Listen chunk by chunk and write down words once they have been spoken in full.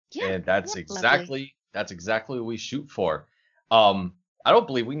Yeah. And that's yeah, exactly what we shoot for. I don't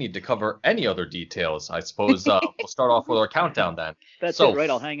believe we need to cover any other details. I suppose we'll start off with our countdown then. That's it, So, right?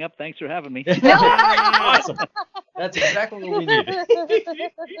 I'll hang up. Thanks for having me. awesome. That's exactly what we needed.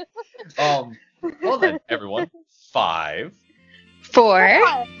 Well then, everyone, 5, 4,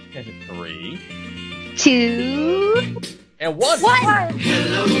 and 3, 2, and 1.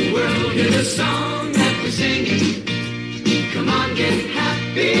 Hello world is a song that we're singing. Come on, get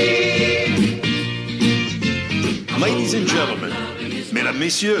happy. Ladies and gentlemen, mesdames,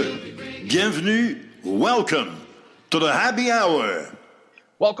 messieurs, bienvenue, welcome to the happy hour.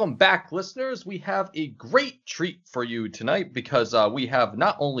 Welcome back, listeners. We have a great treat for you tonight because we have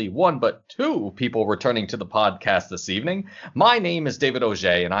not only one but two people returning to the podcast this evening. My name is David Auger,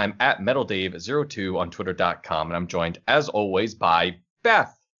 and I'm at MetalDave02 on Twitter.com, and I'm joined, as always, by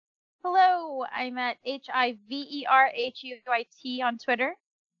Beth. Hello, I'm at HIVERHUIT on Twitter.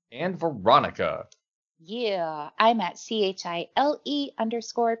 And Veronica. Yeah, I'm at CHILE_Pepper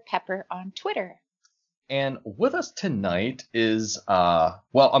on Twitter. And with us tonight is,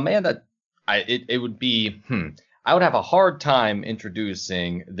 Amanda, it would be, I would have a hard time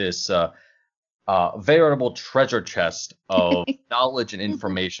introducing this veritable treasure chest of knowledge and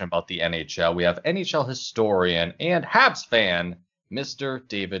information about the NHL. We have NHL historian and Habs fan, Mr.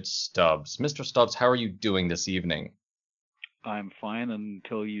 David Stubbs. Mr. Stubbs, how are you doing this evening? I'm fine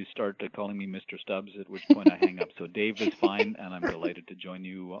until you start calling me Mr. Stubbs, at which point I hang up. So Dave is fine, and I'm delighted to join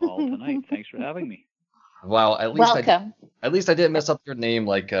you all tonight. Thanks for having me. Well, at least Welcome. I didn't mess up your name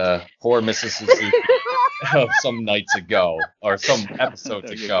like poor Mrs. Suzuki some nights ago or some episodes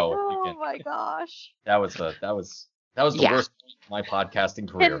ago. Oh my gosh. That was the worst of my podcasting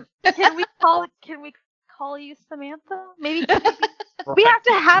career. Can we call you Samantha? Maybe we have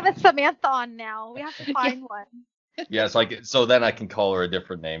to have a Samantha on now. We have to find one. Yeah, so then I can call her a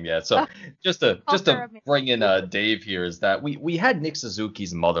different name. Yeah, so just to bring in Dave here is that we had Nick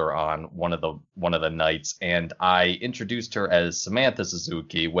Suzuki's mother on one of the nights, and I introduced her as Samantha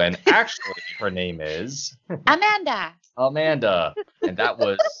Suzuki when actually her name is Amanda, and that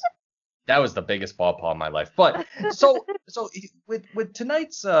was the biggest ball paw in my life. But so with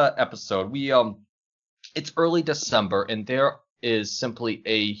tonight's episode, we it's early December, and there is simply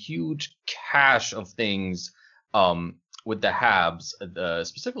a huge cache of things with the Habs,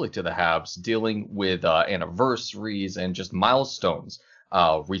 specifically to the Habs, dealing with anniversaries and just milestones.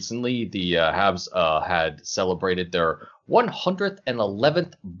 Recently, the Habs had celebrated their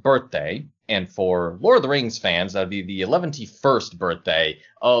 111th birthday, and for Lord of the Rings fans, that would be the 111st birthday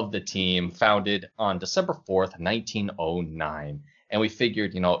of the team, founded on December 4th, 1909. And we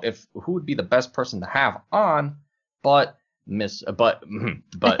figured, who would be the best person to have on, but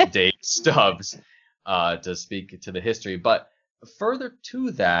Dave Stubbs. To speak to the history. But further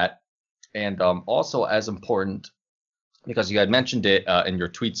to that, and also as important, because you had mentioned it in your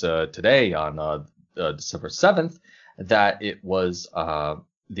tweets today on December 7th, that it was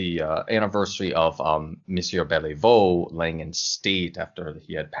the anniversary of Monsieur Béliveau laying in state after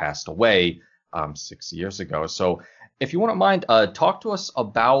he had passed away 6 years ago. So if you wouldn't mind, talk to us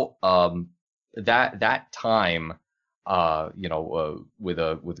about that time,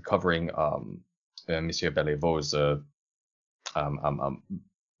 with covering Monsieur Béliveau's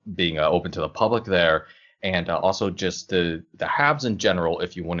being open to the public there, and also just the Habs in general,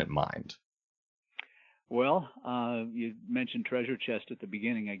 if you wouldn't mind. Well, you mentioned treasure chest at the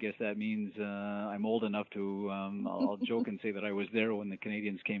beginning. I guess that means I'm old enough to, I'll joke and say that I was there when the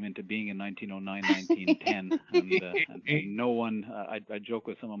Canadians came into being in 1909, 1910. And no one, I joke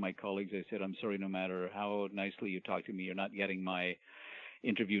with some of my colleagues, I said, I'm sorry, no matter how nicely you talk to me, you're not getting my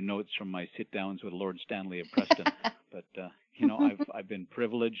interview notes from my sit-downs with Lord Stanley of Preston. But, I've been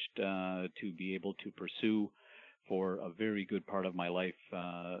privileged to be able to pursue for a very good part of my life.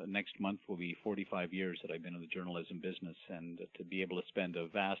 Next month will be 45 years that I've been in the journalism business, and to be able to spend a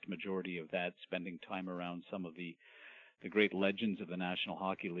vast majority of that spending time around some of the great legends of the National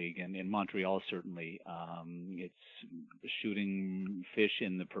Hockey League, and in Montreal certainly, it's shooting fish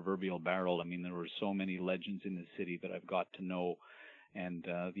in the proverbial barrel. I mean, there were so many legends in the city that I've got to know. And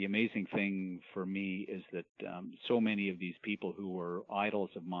the amazing thing for me is that so many of these people who were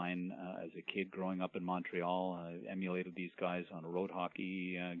idols of mine as a kid growing up in Montreal, I emulated these guys on road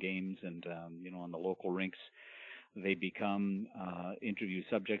hockey games and, on the local rinks. They become interview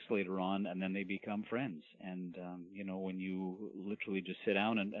subjects later on, and then they become friends. And, when you literally just sit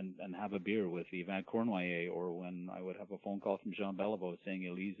down and have a beer with Yvan Cournoyer, or when I would have a phone call from Jean Beliveau saying,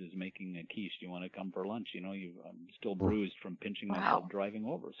 Elise is making a quiche, do you want to come for lunch? I'm still bruised from pinching myself driving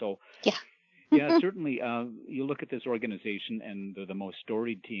over. So yeah. Yeah, certainly. You look at this organization, and they're the most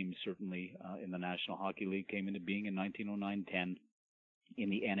storied team, certainly, in the National Hockey League. Came into being in 1909-10 in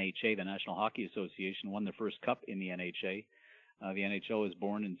the NHA. The National Hockey Association won their first cup in the NHA. The NHL was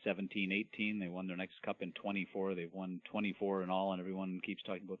born in 17-18. They won their next cup in 24. They've won 24 in all, and everyone keeps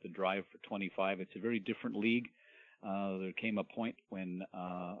talking about the drive for 25. It's a very different league. There came a point when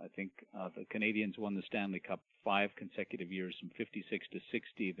I think the Canadians won the Stanley Cup 5 consecutive years from 56 to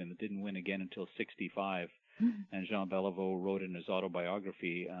 60, then it didn't win again until 65. And Jean Beliveau wrote in his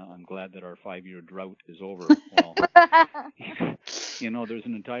autobiography, I'm glad that our 5-year drought is over. Well, there's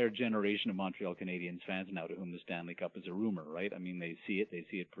an entire generation of Montreal Canadiens fans now to whom the Stanley Cup is a rumor, right? I mean, they see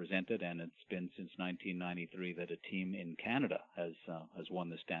it presented, and it's been since 1993 that a team in Canada has won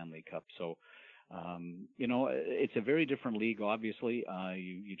the Stanley Cup. So, it's a very different league, obviously.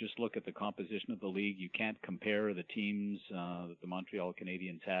 You just look at the composition of the league. You can't compare the teams that the Montreal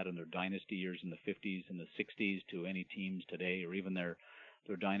Canadiens had in their dynasty years in the 50s and the 60s to any teams today, or even their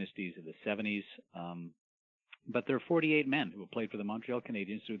dynasties of the 70s. But there are 48 men who have played for the Montreal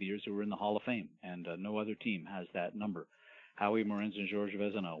Canadiens through the years who were in the Hall of Fame, and no other team has that number. Howie Morenz and Georges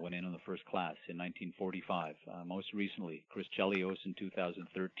Vezina went in the first class in 1945. Most recently, Chris Chelios in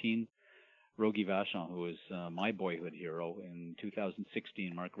 2013. Rogie Vachon, who was my boyhood hero in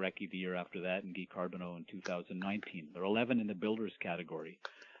 2016, Mark Recchi the year after that, and Guy Carbonneau in 2019. There are 11 in the builders category.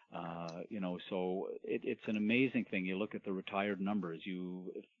 So it's an amazing thing. You look at the retired numbers.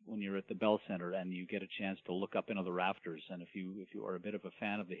 When you're at the Bell Center and you get a chance to look up into the rafters, and if you are a bit of a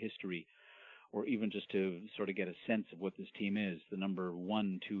fan of the history, or even just to sort of get a sense of what this team is, the number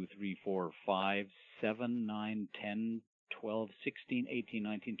 1, 2, 3, 4, 5, 7, 9, 10, 12, 16, 18,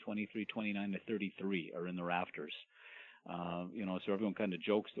 19, 23, 29 to 33 are in the rafters. So everyone kind of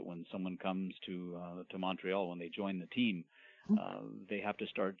jokes that when someone comes to Montreal, when they join the team, they have to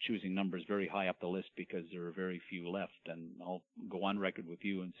start choosing numbers very high up the list because there are very few left. And I'll go on record with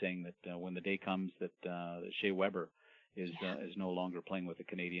you in saying that when the day comes that Shea Weber is no longer playing with the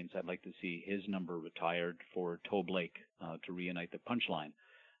Canadiens, I'd like to see his number retired for Toe Blake to reunite the punchline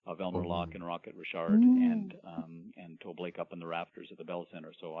of Elmer Locke and Rocket Richard and Toe Blake up in the rafters at the Bell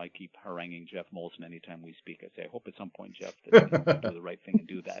Center. So I keep haranguing Jeff Molson anytime we speak. I say, I hope at some point, Jeff, that you do the right thing and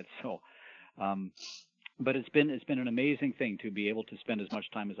do that. So, but it's been an amazing thing to be able to spend as much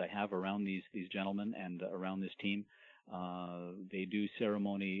time as I have around these gentlemen and around this team. They do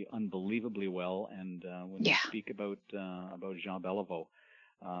ceremony unbelievably well, and when you speak about Jean Beliveau,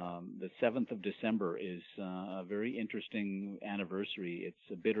 the 7th of December is a very interesting anniversary.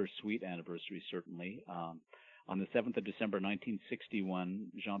 It's a bittersweet anniversary, certainly. On the 7th of December,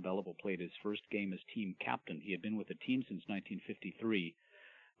 1961, Jean Beliveau played his first game as team captain. He had been with the team since 1953,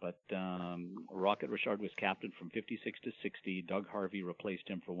 but Rocket Richard was captain from 56 to 60. Doug Harvey replaced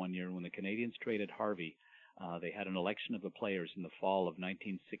him for 1 year. When the Canadiens traded Harvey, they had an election of the players in the fall of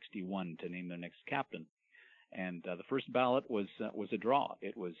 1961 to name their next captain. And the first ballot was a draw.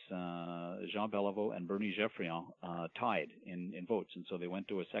 It was Jean Beliveau and Bernie Geoffrion tied in votes. And so they went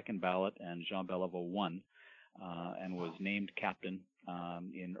to a second ballot, and Jean Beliveau won and was named captain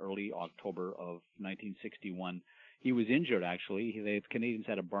in early October of 1961. He was injured, actually. The Canadiens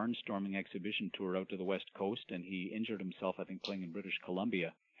had a barnstorming exhibition tour out to the West Coast, and he injured himself, I think, playing in British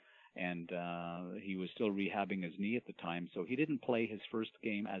Columbia. And he was still rehabbing his knee at the time, so he didn't play his first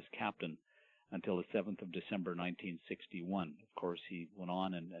game as captain until the 7th of December, 1961. Of course, he went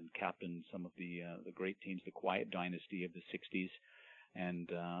on and captained some of the great teams, the quiet dynasty of the 60s. And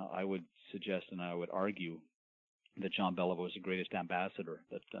I would suggest and I would argue that Jean Beliveau is the greatest ambassador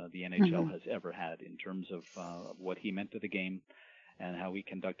that the NHL has ever had in terms of what he meant to the game and how he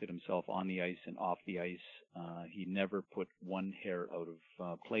conducted himself on the ice and off the ice. He never put one hair out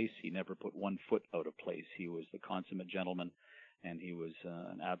of place. He never put one foot out of place. He was the consummate gentleman, and he was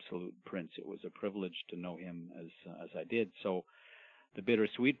an absolute prince. It was a privilege to know him as I did. So the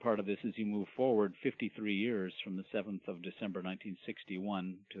bittersweet part of this is you move forward 53 years from the 7th of December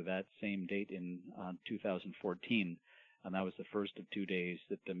 1961 to that same date in 2014, and that was the first of 2 days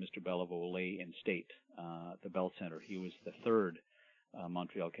that Mr. Beliveau lay in state at the Bell Center. He was the third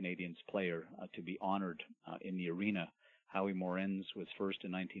Montreal Canadiens player to be honored in the arena. Howie Morenz was first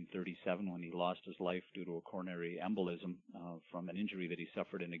in 1937 when he lost his life due to a coronary embolism from an injury that he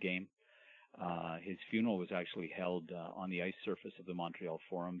suffered in a game. His funeral was actually held on the ice surface of the Montreal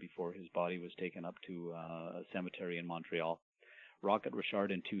Forum before his body was taken up to a cemetery in Montreal. Rocket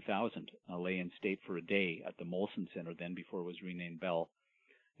Richard in 2000 lay in state for a day at the Molson Center, then before it was renamed Bell.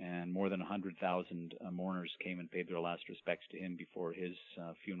 And more than 100,000 mourners came and paid their last respects to him before his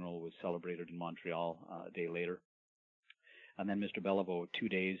funeral was celebrated in Montreal a day later. And then Mr. Beliveau, 2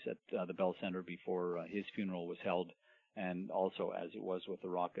 days at the Bell Center before his funeral was held. And also, as it was with the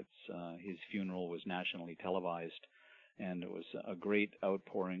Rockets, his funeral was nationally televised. And it was a great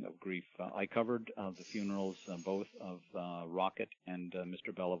outpouring of grief. I covered the funerals, both of Rocket and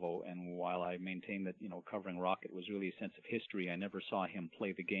Mr. Beliveau. And while I maintain that, covering Rocket was really a sense of history, I never saw him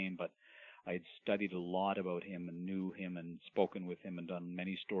play the game, but I had studied a lot about him and knew him and spoken with him and done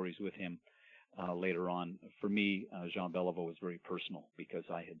many stories with him later on. For me, Jean Beliveau was very personal because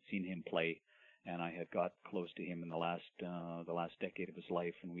I had seen him play, and I had got close to him in the last decade of his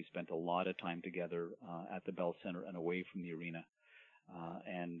life, and we spent a lot of time together at the Bell Center and away from the arena.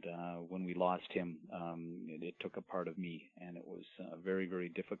 And when we lost him, it took a part of me, and it was a very, very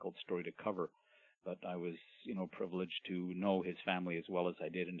difficult story to cover. But I was, privileged to know his family as well as I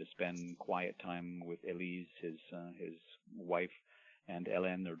did, and to spend quiet time with Elise, his wife, and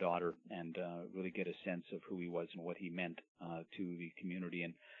Hélène, their daughter, and really get a sense of who he was and what he meant to the community.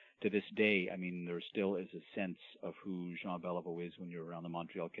 And to this day, I mean, there still is a sense of who Jean Beliveau is when you're around the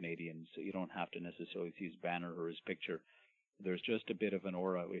Montreal Canadiens. You don't have to necessarily see his banner or his picture. There's just a bit of an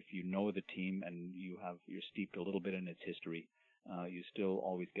aura. If you know the team and you're steeped a little bit in its history, you still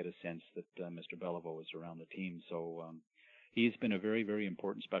always get a sense that Mr. Beliveau is around the team. So he's been a very, very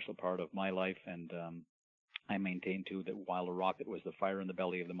important, special part of my life. And I maintain, too, that while the Rocket was the fire in the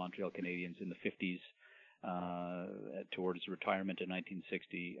belly of the Montreal Canadiens in the 50s, towards retirement in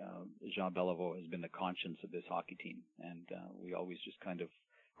 1960, Jean Beliveau has been the conscience of this hockey team. And we always just kind of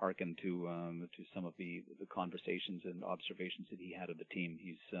hearken to some of the conversations and observations that he had of the team.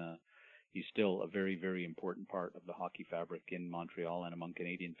 He's still a very, very important part of the hockey fabric in Montreal and among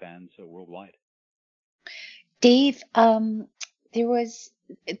Canadian fans worldwide. Dave,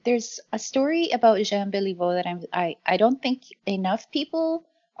 there's a story about Jean Beliveau that I don't think enough people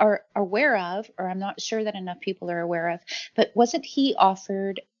are aware of, or I'm not sure that enough people are aware of. But wasn't he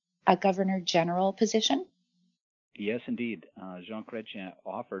offered a Governor General position? Yes, indeed. Jean Chrétien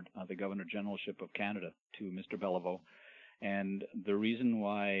offered the Governor Generalship of Canada to Mr. Beliveau. And the reason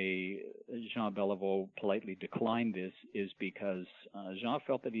why Jean Beliveau politely declined this is because Jean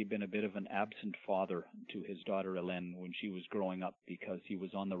felt that he'd been a bit of an absent father to his daughter Hélène when she was growing up, because he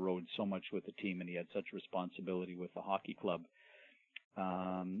was on the road so much with the team and he had such responsibility with the hockey club.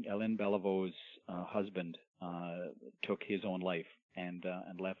 Hélène Belivau's husband took his own life and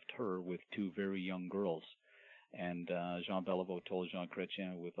left her with 2 very young girls. And Jean Beliveau told Jean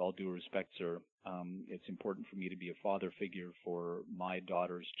Chrétien, with all due respect, sir, it's important for me to be a father figure for my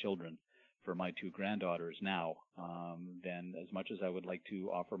daughter's children, for my 2 granddaughters now. Then, as much as I would like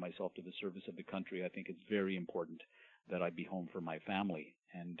to offer myself to the service of the country, I think it's very important that I be home for my family.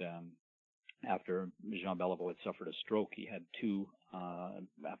 And after Jean Beliveau had suffered a stroke, he had 2,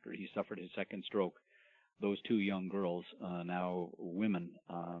 after he suffered his second stroke, those 2 young girls, now women,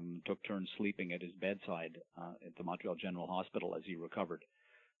 took turns sleeping at his bedside at the Montreal General Hospital as he recovered.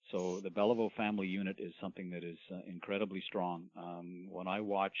 So the Beliveau family unit is something that is incredibly strong. When I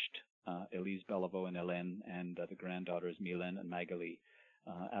watched Elise Beliveau and Hélène and the granddaughters Mylène and Magali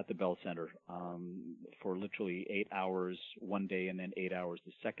at the Bell Center for literally 8 hours one day and then 8 hours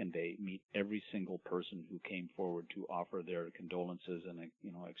the second day, meet every single person who came forward to offer their condolences and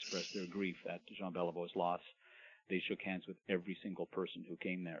express their grief at Jean Belivau's loss. They shook hands with every single person who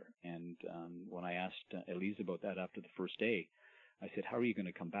came there. And when I asked Elise about that after the first day, I said, "How are you going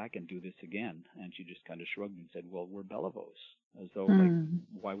to come back and do this again?" And she just kind of shrugged and said, "Well, we're Belivau's." As though, like,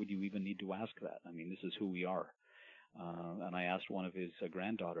 why would you even need to ask that? I mean, this is who we are. And I asked one of his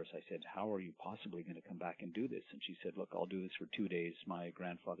granddaughters, I said, "How are you possibly going to come back and do this?" And she said, "Look, I'll do this for 2 days. My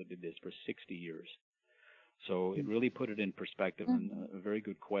grandfather did this for 60 years. So it really put it in perspective, and a very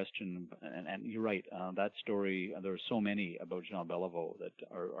good question. And you're right, that story, there are so many about Jean Beliveau that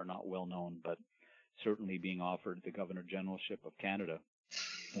are not well known, but certainly being offered the Governor Generalship of Canada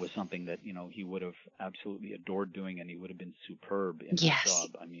was something that, he would have absolutely adored doing, and he would have been superb in that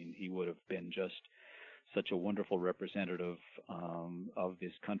job. I mean, he would have been just such a wonderful representative of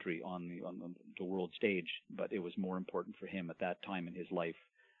this country on the world stage. But it was more important for him at that time in his life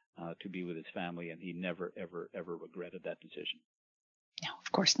to be with his family, and he never, ever, ever regretted that decision. No,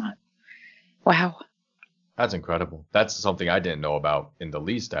 of course not. Wow. That's incredible. That's something I didn't know about in the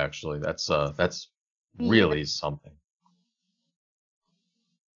least, actually. That's really something.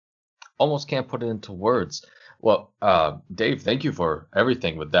 Almost can't put it into words. Well, Dave, thank you for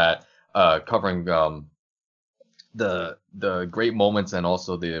everything with that, covering the great moments and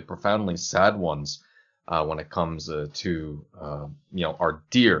also the profoundly sad ones when it comes to our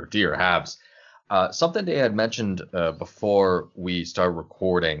dear Habs. Something they had mentioned before we started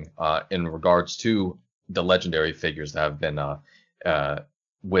recording in regards to the legendary figures that have been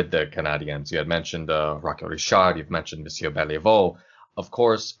with the Canadiens. You had mentioned Rocket Richard, you've mentioned Monsieur Beliveau. Of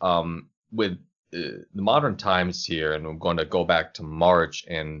course, with the modern times here, and I'm going to go back to March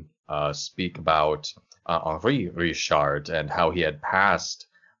and speak about Henri Richard and how he had passed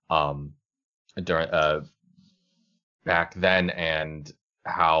during back then, and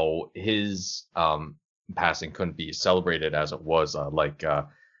how his passing couldn't be celebrated as it was like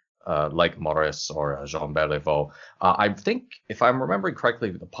Maurice or Jean Beliveau. I think, if I'm remembering correctly,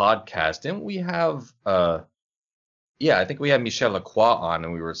 the podcast, didn't we have I think we had Michel Lacroix on,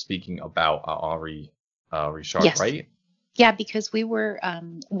 and we were speaking about Henri Richard, Yes. right? Yeah, because we were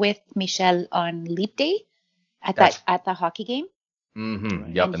with Michel on Leap Day at the hockey game.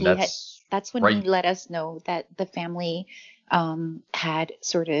 Mm-hmm. Yep, and that's when right. he let us know that the family had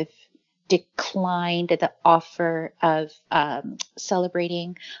sort of declined the offer of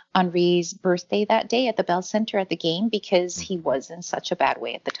celebrating Henri's birthday that day at the Bell Center at the game because he was in such a bad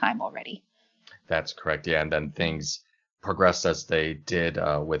way at the time already. That's correct, yeah. And then things progressed as they did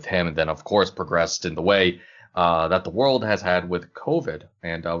with him, and then, of course, progressed in the way that the world has had with COVID.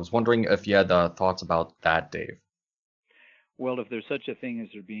 And I was wondering if you had thoughts about that, Dave. Well, if there's such a thing as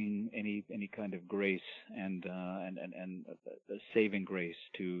there being any kind of grace and a saving grace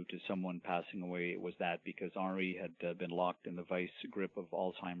to someone passing away, it was that, because Henri had been locked in the vice grip of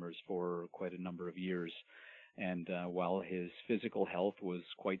Alzheimer's for quite a number of years. And while his physical health was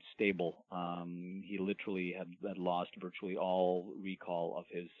quite stable, he literally had lost virtually all recall of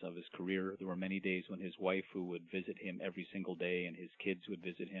his career. There were many days when his wife, who would visit him every single day, and his kids would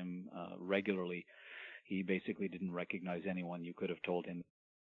visit him regularly, he basically didn't recognize anyone. You could have told him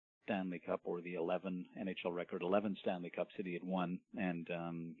Stanley Cup or the NHL record 11 Stanley Cups that he had won, and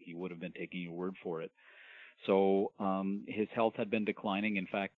he would have been taking your word for it. So his health had been declining. In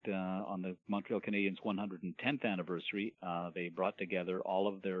fact, on the Montreal Canadiens' 110th anniversary, they brought together all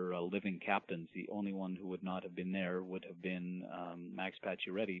of their living captains. The only one who would not have been there would have been Max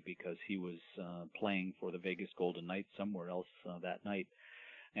Pacioretty, because he was playing for the Vegas Golden Knights somewhere else that night.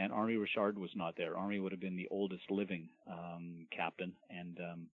 And Henri Richard was not there. Henri would have been the oldest living captain, and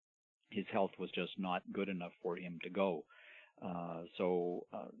his health was just not good enough for him to go. So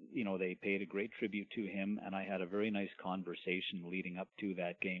they paid a great tribute to him, and I had a very nice conversation leading up to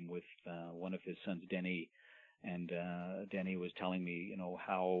that game with one of his sons, Denis. And Denis was telling me,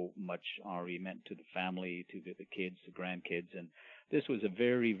 how much Henri meant to the family, to the kids, the grandkids. And this was a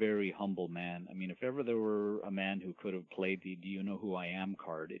very, very humble man. I mean, if ever there were a man who could have played the "Do you know who I am"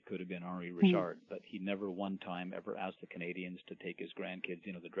 card, it could have been Henri Richard. But he never one time ever asked the Canadiens to take his grandkids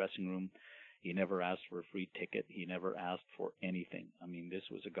into the dressing room. He never asked for a free ticket. He never asked for anything. I mean, this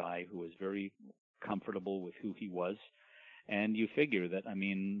was a guy who was very comfortable with who he was. And you figure that, I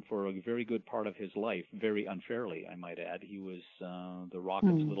mean, for a very good part of his life, very unfairly, I might add, he was the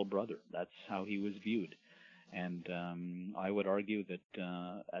Rockets' little brother. That's how he was viewed. And I would argue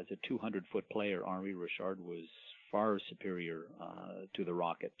that as a 200-foot player, Henri Richard was far superior to the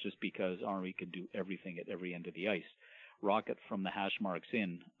Rocket, just because Henri could do everything at every end of the ice. Rocket, from the hash marks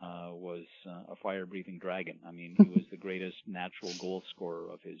in, was a fire-breathing dragon. I mean, he was the greatest natural goal scorer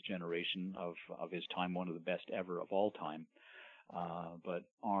of his generation, of his time, one of the best ever of all time. But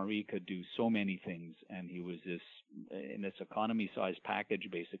Henri could do so many things, and he was in this economy-sized package,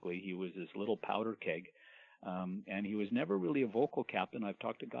 basically. He was this little powder keg, and he was never really a vocal captain. I've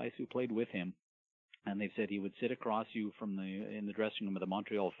talked to guys who played with him, and they've said he would sit across you in the dressing room of the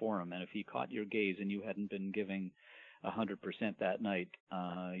Montreal Forum, and if he caught your gaze and you hadn't been giving 100% that night,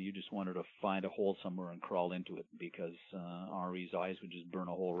 you just wanted to find a hole somewhere and crawl into it, because Henri's eyes would just burn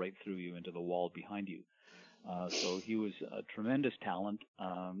a hole right through you into the wall behind you. So he was a tremendous talent,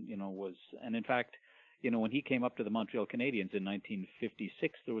 and in fact, when he came up to the Montreal Canadiens in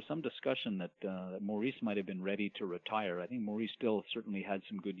 1956, there was some discussion that Maurice might have been ready to retire. I think Maurice still certainly had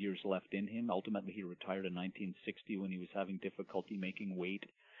some good years left in him. Ultimately, he retired in 1960 when he was having difficulty making weight.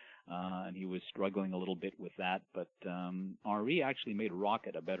 And he was struggling a little bit with that. But Henri actually made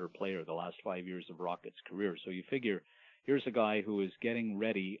Rocket a better player the last 5 years of Rocket's career. So you figure, here's a guy who is getting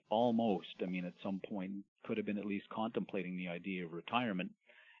ready almost, at some point, could have been at least contemplating the idea of retirement.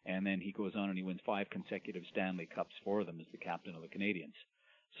 And then he goes on and he wins 5 consecutive Stanley Cups for them as the captain of the Canadiens.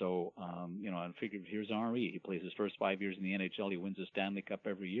 So, I figured, here's Henri. He plays his first 5 years in the NHL. He wins a Stanley Cup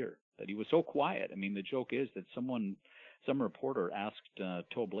every year. But he was so quiet. The joke is that some reporter asked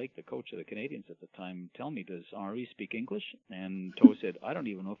Toe Blake, the coach of the Canadiens at the time, tell me, does Henri speak English? And Toe said, I don't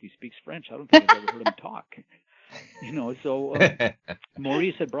even know if he speaks French. I don't think I've ever heard him talk. So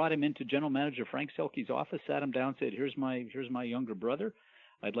Maurice had brought him into general manager Frank Selke's office, sat him down, said, here's my younger brother.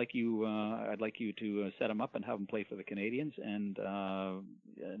 I'd like you to set him up and have him play for the Canadians. And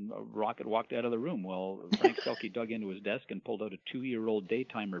Rocket walked out of the room. Well, Frank Selke dug into his desk and pulled out a 2-year-old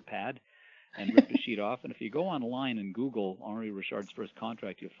daytimer pad and ripped a sheet off. And if you go online and Google Henri Richard's first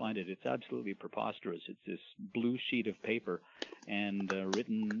contract, you'll find it. It's absolutely preposterous. It's this blue sheet of paper, and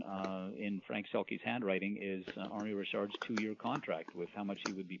written in Frank Selke's handwriting is Henri Richard's 2-year contract with how much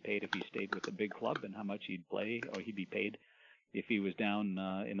he would be paid if he stayed with the big club and how much he'd be paid if he was down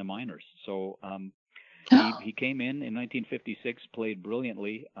in the minors. So he came in 1956, played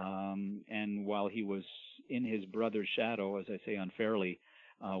brilliantly, and while he was in his brother's shadow, as I say unfairly,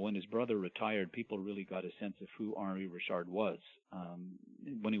 when his brother retired, people really got a sense of who Henri Richard was.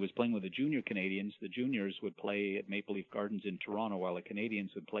 When he was playing with the junior Canadians, the juniors would play at Maple Leaf Gardens in Toronto, while the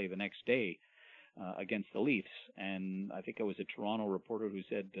Canadians would play the next day against the Leafs. And I think it was a Toronto reporter who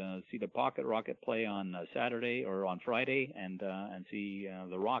said, see the Pocket Rocket play on Saturday or on Friday, and see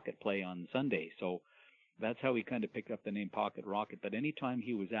the Rocket play on Sunday. So that's how he kind of picked up the name Pocket Rocket. But anytime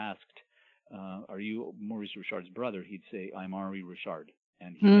he was asked, are you Maurice Richard's brother, he'd say, I'm Henri Richard.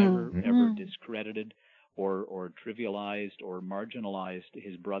 And he never, ever discredited or trivialized or marginalized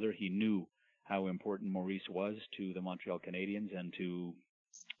his brother. He knew how important Maurice was to the Montreal Canadiens and to,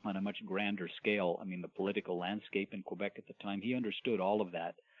 on a much grander scale, I mean, the political landscape in Quebec at the time. He understood all of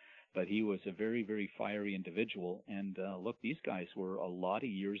that, but he was a very, very fiery individual. And look, these guys were a lot of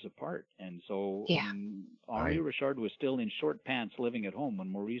years apart. And so Henri Richard was still in short pants living at home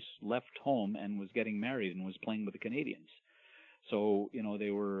when Maurice left home and was getting married and was playing with the Canadiens. So, you know, they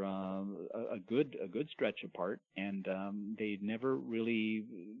were a good stretch apart, and they never really,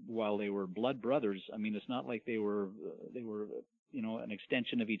 while they were blood brothers, I mean, it's not like they were, you know, an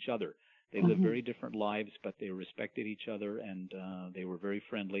extension of each other. They lived very different lives, but they respected each other, and they were very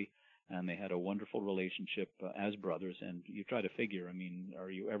friendly, and they had a wonderful relationship as brothers. And you try to figure, I mean, are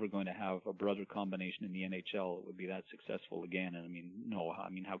you ever going to have a brother combination in the NHL that would be that successful again? And I mean, no. I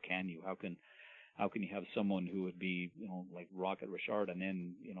mean, how can you? How can you have someone who would be, you know, like Rocket Richard, and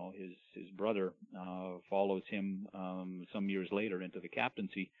then, you know, his brother follows him some years later into the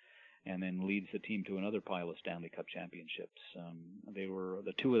captaincy, and then leads the team to another pile of Stanley Cup championships. They were,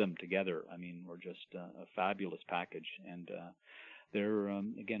 the two of them together, I mean, were just a fabulous package. And they're,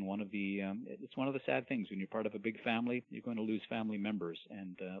 again, it's one of the sad things. When you're part of a big family, you're going to lose family members.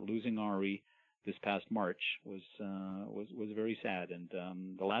 And losing Henri this past March was very sad. And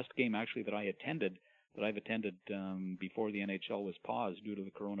the last game actually that I've attended before the NHL was paused due to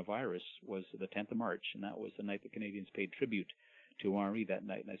the coronavirus was the 10th of March, and that was the night the Canadiens paid tribute to Henri that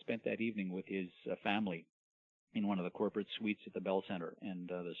night. And I spent that evening with his family in one of the corporate suites at the Bell Center, and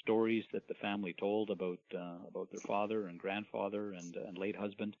the stories that the family told about their father and grandfather and late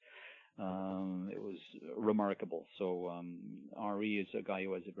husband. It was remarkable. So Henri is a guy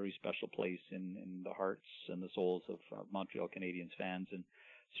who has a very special place in the hearts and the souls of Montreal Canadiens fans, and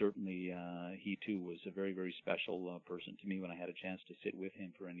certainly he too was a very, very special person to me when I had a chance to sit with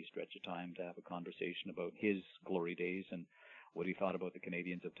him for any stretch of time to have a conversation about his glory days and what he thought about the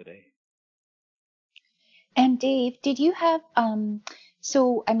Canadiens of today. And Dave, did you have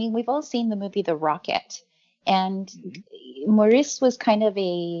so I mean, we've all seen the movie The Rocket, and Maurice was kind of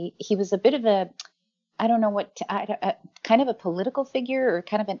he was a bit of a, I don't know what, kind of a political figure or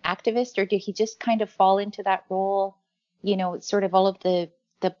kind of an activist, or did he just kind of fall into that role? You know, sort of all of the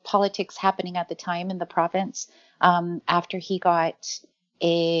politics happening at the time in the province after he got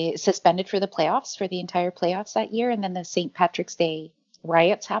suspended for the playoffs, for the entire playoffs that year, and then the St. Patrick's Day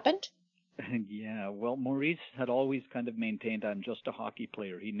riots happened. Yeah, well, Maurice had always kind of maintained, I'm just a hockey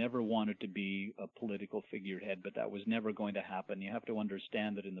player. He never wanted to be a political figurehead, but that was never going to happen. You have to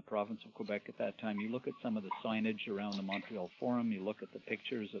understand that in the province of Quebec at that time, you look at some of the signage around the Montreal Forum, you look at the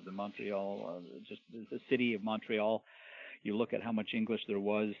pictures of the Montreal, just the city of Montreal, you look at how much English there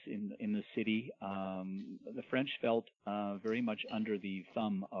was in the city. The French felt very much under the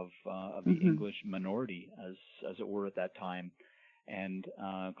thumb of the English minority, as it were, at that time. And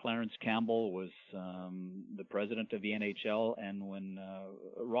Clarence Campbell was the president of the NHL. And when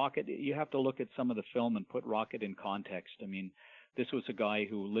Rocket, you have to look at some of the film and put Rocket in context. I mean, this was a guy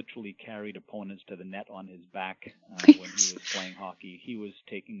who literally carried opponents to the net on his back when he was playing hockey. He was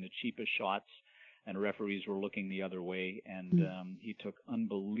taking the cheapest shots, and referees were looking the other way. And he took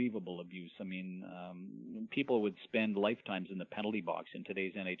unbelievable abuse. I mean, people would spend lifetimes in the penalty box in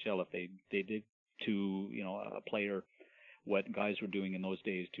today's NHL if they did to, you know, a player what guys were doing in those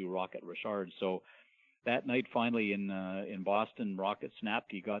days to Rocket Richard. So that night, finally in Boston, Rocket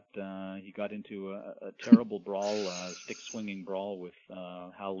snapped. He got into a terrible brawl, stick swinging brawl with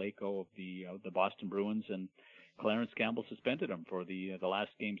Hal Laycoe of the Boston Bruins, and Clarence Campbell suspended him for the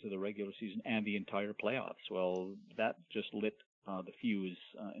last games of the regular season and the entire playoffs. Well, that just lit the fuse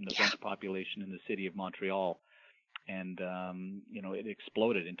in the French population in the city of Montreal. And, it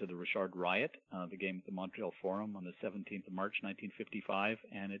exploded into the Richard Riot, the game at the Montreal Forum on the 17th of March, 1955,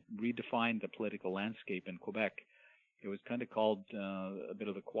 and it redefined the political landscape in Quebec. It was kind of called a bit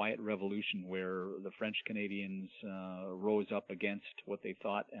of the Quiet Revolution, where the French Canadians rose up against what they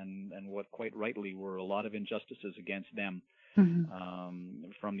thought and what quite rightly were a lot of injustices against them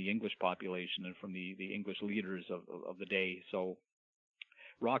from the English population and from the English leaders of the day. So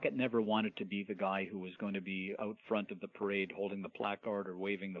Rocket never wanted to be the guy who was going to be out front of the parade holding the placard or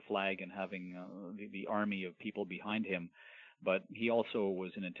waving the flag and having the army of people behind him. But he also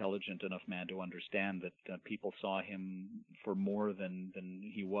was an intelligent enough man to understand that people saw him for more than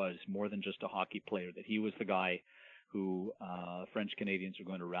he was, more than just a hockey player, that he was the guy who French Canadians were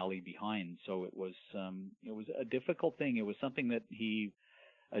going to rally behind. So it was a difficult thing. It was something that he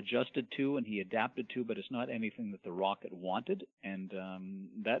adjusted to and he adapted to, but it's not anything that the Rocket wanted. And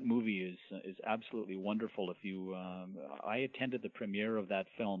that movie is absolutely wonderful. If you, I attended the premiere of that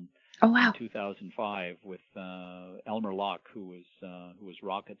film in 2005 with Elmer Locke, who was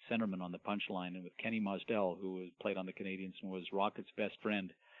Rocket's centerman on the Punchline, and with Kenny Mosdell, who was played on the Canadians and was Rocket's best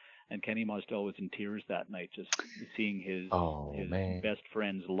friend. And Kenny Mosdell was in tears that night, just seeing his best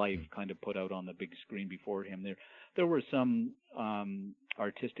friend's life kind of put out on the big screen before him. There were some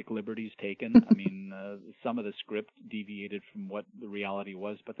artistic liberties taken. I mean, some of the script deviated from what the reality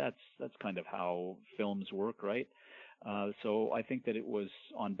was, but that's kind of how films work, right? So I think that it was,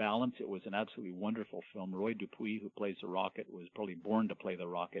 on balance, it was an absolutely wonderful film. Roy Dupuis, who plays the Rocket, was probably born to play the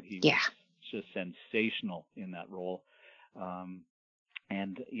Rocket. He was just sensational in that role.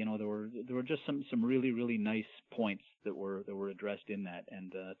 And there were just some really, really nice points that were addressed in that,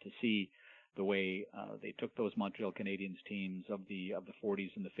 and to see the way they took those Montreal Canadiens teams of the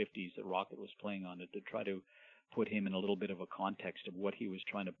 40s and the 50s that Rocket was playing on it, to try to put him in a little bit of a context of what he was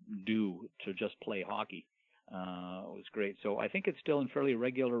trying to do to just play hockey. Was great. So I think it's still in fairly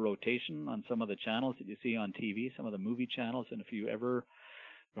regular rotation on some of the channels that you see on TV, some of the movie channels. And if you ever,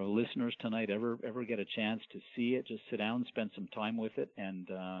 or listeners tonight, ever get a chance to see it, just sit down, spend some time with it. And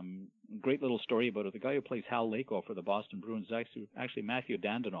great little story about it. The guy who plays Hal Lako for the Boston Bruins is actually Matthew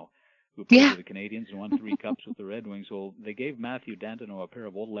Dandino, who played for the Canadians and won 3 cups with the Red Wings. Well, they gave Matthew Dandino a pair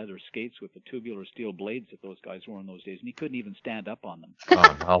of old leather skates with the tubular steel blades that those guys wore in those days, and he couldn't even stand up on them.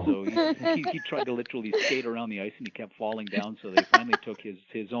 Oh, no. So he tried to literally skate around the ice, and he kept falling down. So they finally took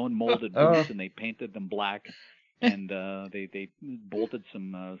his own molded boots and they painted them black, and they bolted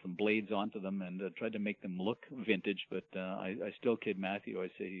some blades onto them and tried to make them look vintage. But I still kid Matthew. I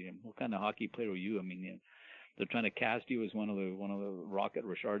say, what kind of hockey player are you? I mean, they're trying to cast you as one of the Rocket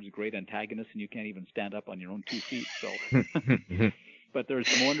Richard's great antagonists, and you can't even stand up on your own 2 feet. So, but there's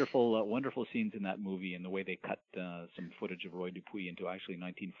some wonderful scenes in that movie, and the way they cut some footage of Roy Dupuis into actually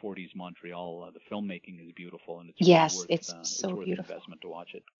 1940s Montreal. The filmmaking is beautiful, and it's really worth investment to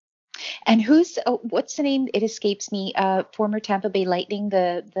watch it. And what's the name? It escapes me. Former Tampa Bay Lightning,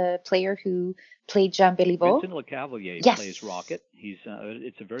 the player who played Jean Béliveau. Vincent Lecavalier plays Rocket. He's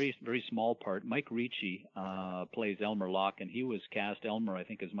it's a very, very small part. Mike Ricci plays Elmer Locke, and he was cast Elmer, I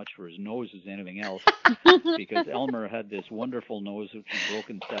think, as much for his nose as anything else, because Elmer had this wonderful nose which was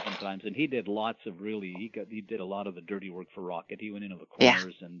broken 7 times, and he did lots of he did a lot of the dirty work for Rocket. He went into the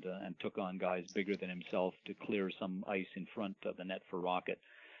corners and took on guys bigger than himself to clear some ice in front of the net for Rocket.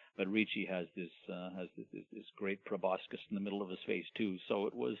 But Ricci has this great proboscis in the middle of his face too. So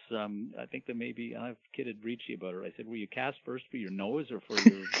it was, I think that maybe I've kidded Ricci about it. I said, were you cast first for your nose or for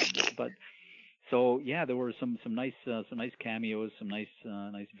your? But so yeah, there were some nice cameos, some nice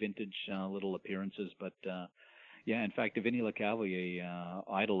vintage little appearances. But yeah, in fact, Vinny Lecavalier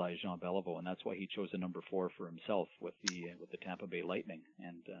idolized Jean Béliveau, and that's why he chose a number 4 for himself with the Tampa Bay Lightning.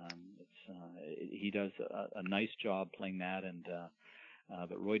 And he does a nice job playing that, and.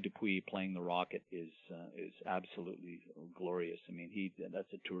 But Roy Dupuis playing the Rocket is absolutely glorious. I mean,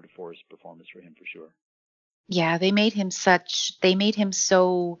 that's a tour de force performance for him for sure. Yeah, they made him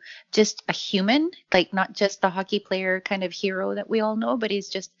so just a human, like not just the hockey player kind of hero that we all know, but he's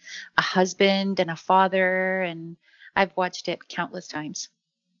just a husband and a father, and I've watched it countless times.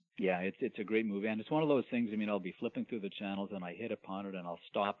 Yeah, it's a great movie, and it's one of those things. I mean, I'll be flipping through the channels and I hit upon it and I'll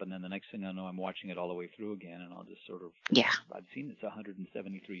stop, and then the next thing I know, I'm watching it all the way through again, and I'll just sort of I've seen this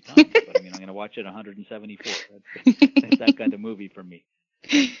 173 times, but I mean, I'm going to watch it 174. That's that kind of movie for me.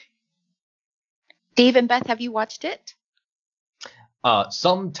 Dave and Beth, have you watched it?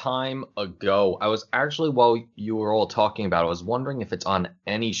 Some time ago, I was actually, while you were all talking about it, I was wondering if it's on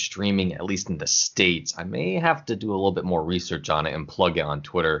any streaming, at least in the States. I may have to do a little bit more research on it and plug it on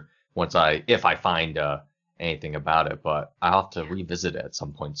Twitter if I find anything about it, but I'll have to revisit it at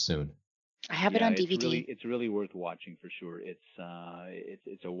some point soon. I have it Yeah, on DVD. it's really worth watching for sure.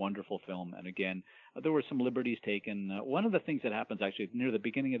 It's a wonderful film, and again, there were some liberties taken. One of the things that happens actually near the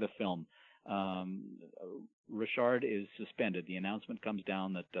beginning of the film, um, Richard is suspended. The announcement comes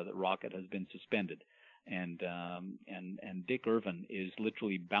down that that Rocket has been suspended, and Dick Irvin is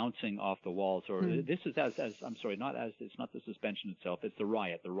literally bouncing off the walls. Or this is as I'm sorry, not as it's not the suspension itself. It's the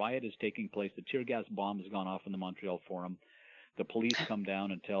riot. The riot is taking place. The tear gas bomb has gone off in the Montreal Forum. The police come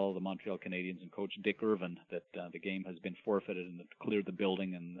down and tell the Montreal Canadiens and coach Dick Irvin that the game has been forfeited and cleared the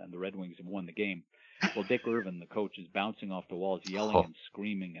building, and the Red Wings have won the game. Well, Dick Irvin, the coach, is bouncing off the walls, yelling and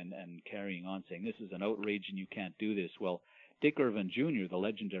screaming and carrying on, saying, "This is an outrage and you can't do this." Well, Dick Irvin Jr., the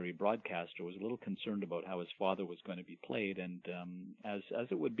legendary broadcaster, was a little concerned about how his father was going to be played, and as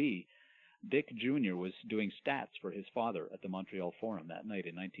it would be, Dick Jr. was doing stats for his father at the Montreal Forum that night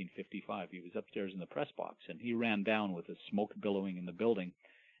in 1955. He was upstairs in the press box, and he ran down with the smoke billowing in the building,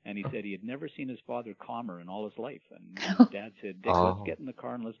 and he said he had never seen his father calmer in all his life. And his dad said, "Dick, let's get in the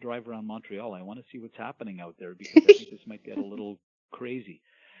car and let's drive around Montreal. I want to see what's happening out there because I think this might get a little crazy."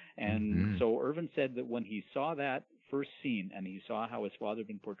 And so Irvin said that when he saw that first scene and he saw how his father had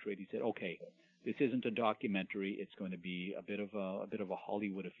been portrayed, he said, "Okay, this isn't a documentary. It's going to be a bit of a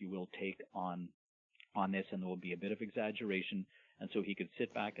Hollywood, if you will, take on this, and there will be a bit of exaggeration." And so he could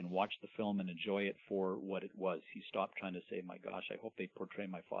sit back and watch the film and enjoy it for what it was. He stopped trying to say, "My gosh, I hope they portray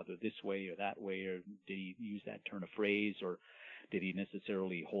my father this way or that way," or did he use that turn of phrase, or did he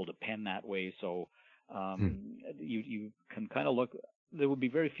necessarily hold a pen that way? So you can kind of look. There would be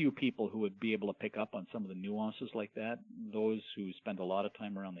very few people who would be able to pick up on some of the nuances like that. Those who spend a lot of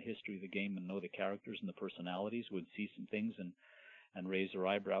time around the history of the game and know the characters and the personalities would see some things and raise their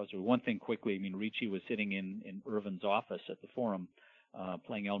eyebrows. Or one thing quickly, I mean, Ricci was sitting in Irvin's office at the Forum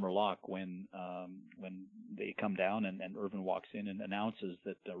playing Elmer Locke when they come down and Irvin walks in and announces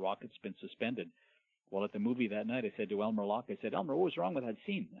that Rocket's been suspended. Well, at the movie that night, I said to Elmer Locke, I said, "Elmer, what was wrong with that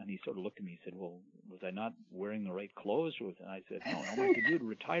scene?" And he sort of looked at me and said, "Well, was I not wearing the right clothes?" And I said, "No, Elmer, you had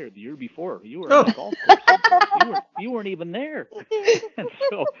retired the year before. You were on the golf course. You weren't even there." And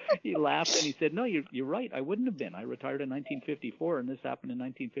so he laughed and he said, "No, you're right. I wouldn't have been. I retired in 1954, and this happened in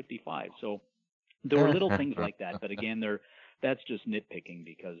 1955. So there were little things like that. But again, that's just nitpicking,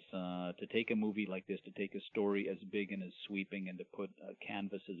 because to take a movie like this, to take a story as big and as sweeping, and to put a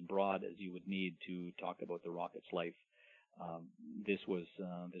canvas as broad as you would need to talk about the Rocket's life, this was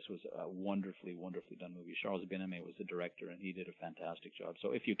a wonderfully done movie. Charles Bename was the director, and he did a fantastic job.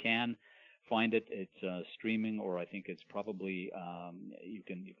 So if you can find it, it's streaming, or I think it's probably you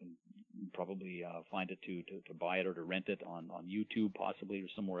can probably find it to buy it or to rent it on YouTube possibly, or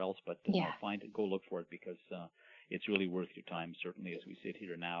somewhere else. But find it, go look for it, because it's really worth your time. Certainly, as we sit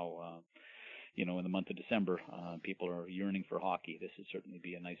here now, in the month of December, people are yearning for hockey. This would certainly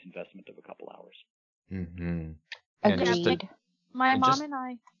be a nice investment of a couple hours. Mm-hmm. Agreed. My mom and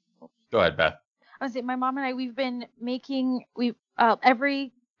I. Go ahead, Beth. I was saying, my mom and I, we've been making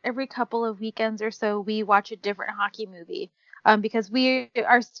every couple of weekends or so we watch a different hockey movie, because we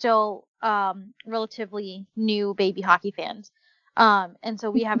are still relatively new baby hockey fans, and so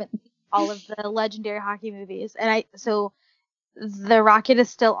we haven't seen all of the legendary hockey movies, and so the Rocket is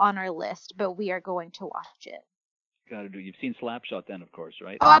still on our list, but we are going to watch it. Got to do. You've seen Slapshot then, of course,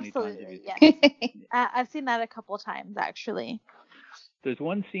 right? Oh, absolutely. Yes. I've seen that a couple of times, actually. There's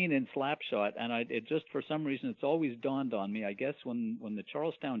one scene in Slapshot, and it just, for some reason, it's always dawned on me. I guess when the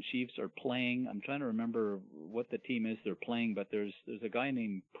Charlestown Chiefs are playing, I'm trying to remember what the team is they're playing, but there's a guy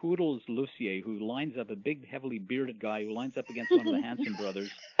named Poodles Lucier who lines up, a big, heavily bearded guy who lines up against one of the Hanson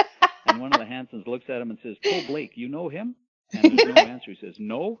brothers, and one of the Hansons looks at him and says, "Toe Blake, you know him?" And there's no answer. He says,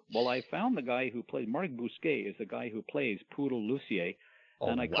 "No." Well, I found the guy who plays, Marc Bousquet is the guy who plays Poodle Lucier.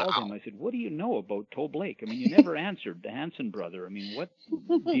 And I called him. I said, "What do you know about Toe Blake? I mean, you never answered, the Hanson brother. I mean, what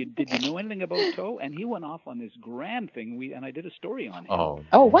did you know anything about Toe?" And he went off on this grand thing. And I did a story on him.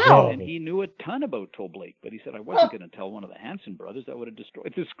 Oh wow! And he knew a ton about Toe Blake, but he said, "I wasn't going to tell one of the Hanson brothers. That would have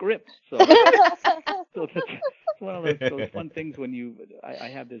destroyed the script." So, so it's one of those fun things when I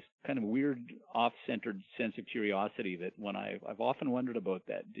have this kind of weird, off-centered sense of curiosity that when I've often wondered about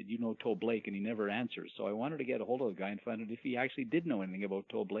that. Did you know Toe Blake? And he never answers. So I wanted to get a hold of the guy and find out if he actually did know anything about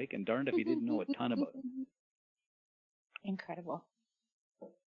Toe Blake, and darned if he didn't know a ton about it. Incredible.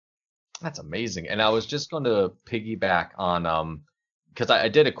 That's amazing. And I was just going to piggyback on because I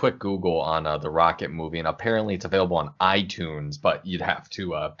did a quick Google on the Rocket movie, and apparently it's available on iTunes, but you'd have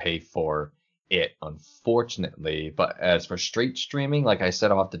to pay for it, unfortunately. But as for straight streaming, like I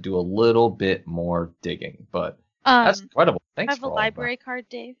said, I'll have to do a little bit more digging. But that's I incredible. Thanks have a for all of that. library card,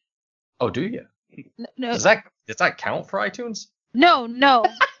 Dave. Oh, do you? No, Does that count for iTunes? no,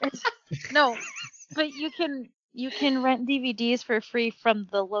 it's, no. But you can rent DVDs for free from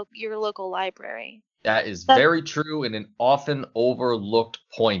your local library. That is That- very true and an often overlooked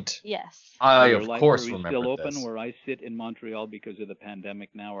point. Yes. I, Are your of course, libraries remember still open? this. Where I sit in Montreal, because of the pandemic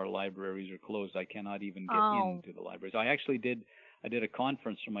now, our libraries are closed. I cannot even get Oh. into the libraries. I did a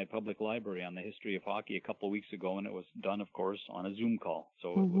conference for my public library on the history of hockey a couple of weeks ago, and it was done, of course, on a Zoom call.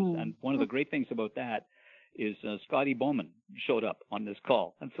 So it was, and one of the great things about that is Scotty Bowman showed up on this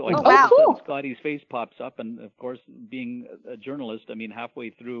call, and so I Oh, all wow. of a sudden Scotty's face pops up, and of course, being a journalist, I mean, halfway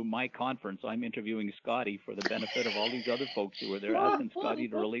through my conference, I'm interviewing Scotty for the benefit of all these other folks who were there, asking Scotty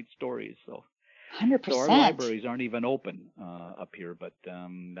to relate stories. So. 100%. So our libraries aren't even open up here, but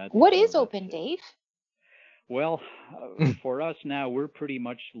that's What is that's open, it. Dave? Well, for us now, we're pretty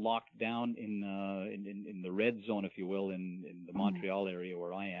much locked down in the red zone, if you will, in the Montreal area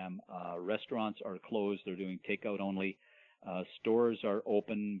where I am. Restaurants are closed; they're doing takeout only. Stores are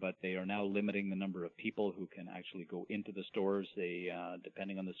open, but they are now limiting the number of people who can actually go into the stores. They,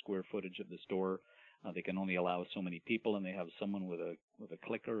 depending on the square footage of the store, they can only allow so many people, and they have someone with a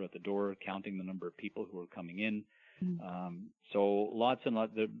clicker at the door counting the number of people who are coming in. So lots and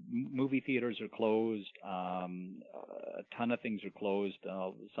lots. The movie theaters are closed. A ton of things are closed.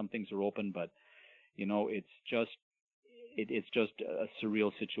 Some things are open, but it's just a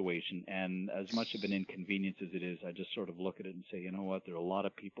surreal situation. And as much of an inconvenience as it is, I just sort of look at it and say, you know what? There are a lot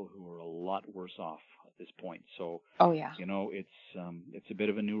of people who are a lot worse off at this point. So, Oh, yeah. it's a bit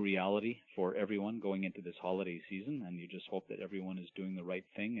of a new reality for everyone going into this holiday season, and you just hope that everyone is doing the right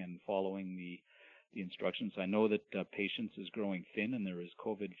thing and following the instructions. I know that patience is growing thin, and there is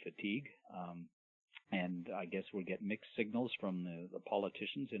COVID fatigue. And I guess we'll get mixed signals from the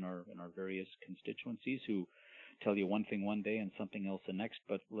politicians in our various constituencies who tell you one thing one day and something else the next.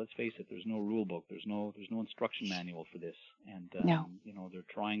 But let's face it, there's no rule book, there's no instruction manual for this, and No. they're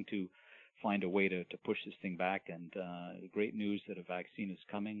trying to find a way to push this thing back. And great news that a vaccine is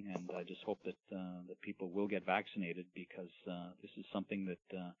coming, and I just hope that that people will get vaccinated, because this is something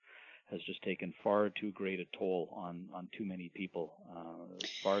that has just taken far too great a toll on too many people.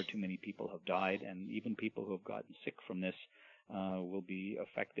 Far too many people have died, and even people who have gotten sick from this will be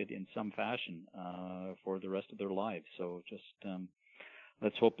affected in some fashion for the rest of their lives. So just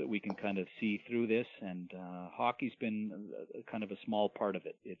let's hope that we can kind of see through this. And hockey's been kind of a small part of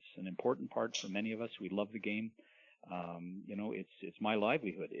it. It's an important part for many of us. We love the game. It's my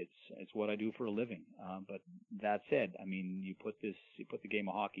livelihood. It's what I do for a living. But that said, I mean, you put the game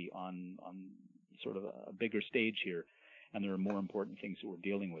of hockey on sort of a bigger stage here, and there are more important things that we're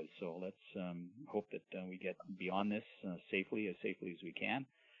dealing with. So let's hope that we get beyond this safely as we can,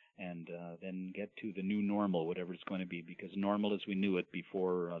 and then get to the new normal, whatever it's going to be, because normal as we knew it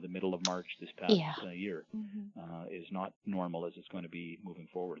before the middle of March this past year is not normal as it's going to be moving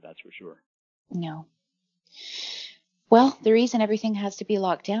forward. That's for sure. No. Well, the reason everything has to be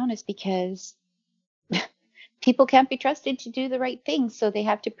locked down is because people can't be trusted to do the right thing. So they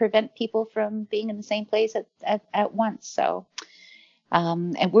have to prevent people from being in the same place at once. So,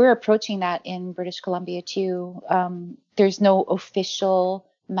 and we're approaching that in British Columbia too. There's no official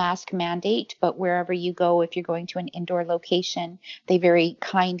mask mandate, but wherever you go, if you're going to an indoor location, they very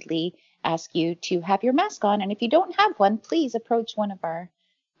kindly ask you to have your mask on. And if you don't have one, please approach one of our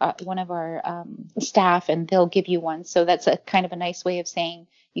staff, and they'll give you one. So that's a kind of a nice way of saying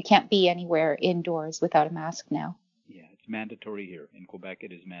you can't be anywhere indoors without a mask now. Yeah, it's mandatory here in Quebec.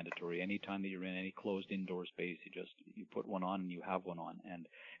 It is mandatory. Anytime that you're in any closed indoor space, you put one on and you have one on. And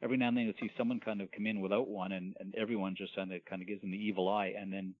every now and then you'll see someone kind of come in without one, and everyone just kind of gives them the evil eye,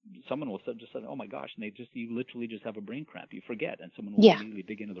 and then someone will just say, oh my gosh, and you literally just have a brain cramp. You forget, and someone will immediately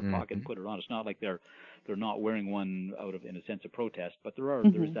dig into their pocket and put it on. It's not like they're not wearing one out of in a sense of protest, but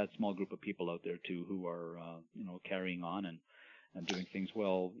there is that small group of people out there too who are carrying on and doing things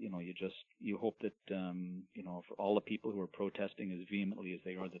well. You hope that for all the people who are protesting as vehemently as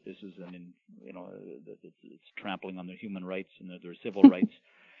they are, that this is that it's trampling on their human rights and their civil rights.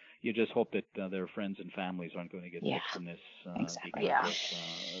 You just hope that their friends and families aren't going to get sick from this exactly. because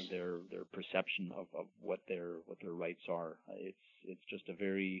of their perception of what their rights are. It's just a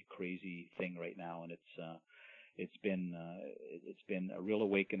very crazy thing right now, and it's been a real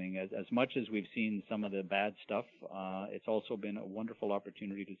awakening. As much as we've seen some of the bad stuff, it's also been a wonderful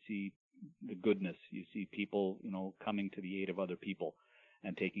opportunity to see the goodness. You see people, coming to the aid of other people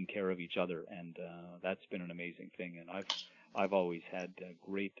and taking care of each other, and that's been an amazing thing. And I've always had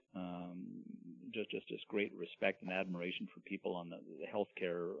great, just great respect and admiration for people on the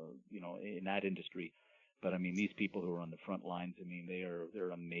healthcare, in that industry. But I mean, these people who are on the front lines, I mean,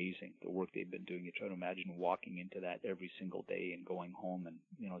 they're amazing. The work they've been doing. You try to imagine walking into that every single day and going home and,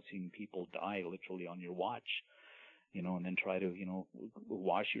 seeing people die literally on your watch, and then try to,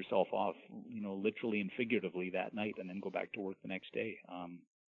 wash yourself off, literally and figuratively that night, and then go back to work the next day.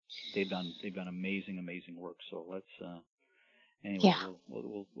 They've done amazing work. So let's, anyway, Yeah.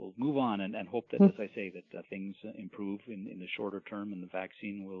 we'll move on and hope that, as I say, that things improve in the shorter term and the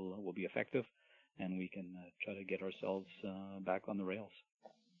vaccine will be effective, and we can try to get ourselves back on the rails.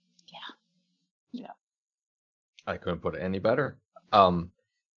 Yeah. I couldn't put it any better.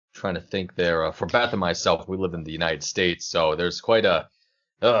 Trying to think there. For Beth and myself, we live in the United States, so there's quite a.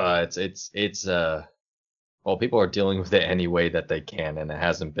 Well, people are dealing with it any way that they can, and it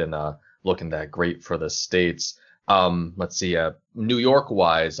hasn't been looking that great for the states. Let's see. New York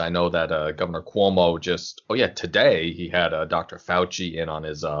wise, I know that Governor Cuomo today he had Dr. Fauci in on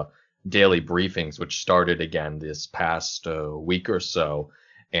his daily briefings, which started again this past week or so.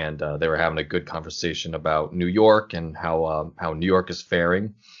 And they were having a good conversation about New York and how New York is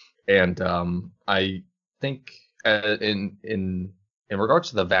faring. And I think in regards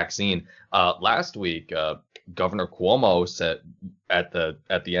to the vaccine, last week Governor Cuomo said at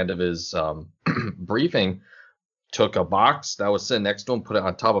the end of his briefing, took a box that was sitting next to him, put it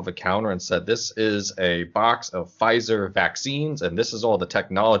on top of a counter, and said, "This is a box of Pfizer vaccines, and this is all the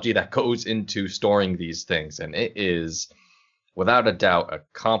technology that goes into storing these things." And it is, without a doubt, a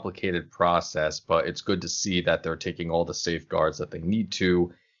complicated process, but it's good to see that they're taking all the safeguards that they need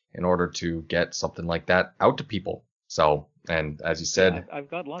to in order to get something like that out to people. So, and as you said, I've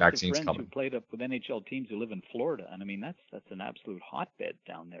got lots vaccines of friends coming. who played up with NHL teams who live in Florida, and I mean that's an absolute hotbed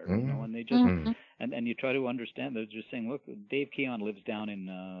down there, Mm. and they just Mhm. and you try to understand. They're just saying, look, Dave Keon lives down in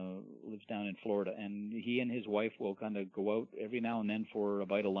Florida, and he and his wife will kind of go out every now and then for a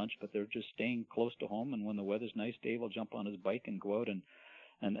bite of lunch, but they're just staying close to home. And when the weather's nice, Dave will jump on his bike and go out and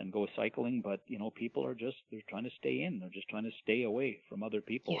go cycling. But people are they're trying to stay in. They're just trying to stay away from other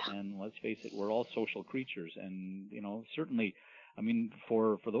people. Yeah. And let's face it, we're all social creatures, and certainly. I mean,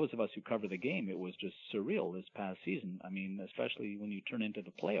 for those of us who cover the game, it was just surreal this past season. I mean, especially when you turn into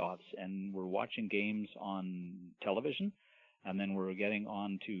the playoffs and we're watching games on television, and then we're getting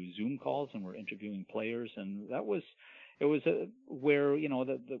on to Zoom calls and we're interviewing players, and it was where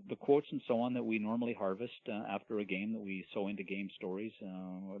the quotes and so on that we normally harvest after a game that we sow into game stories,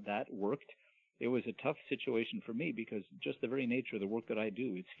 that worked. It was a tough situation for me because just the very nature of the work that I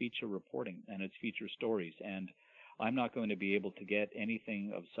do, it's feature reporting and it's feature stories, and I'm not going to be able to get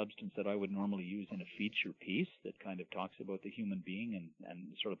anything of substance that I would normally use in a feature piece that kind of talks about the human being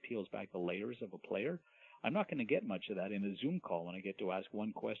and sort of peels back the layers of a player. I'm not going to get much of that in a Zoom call when I get to ask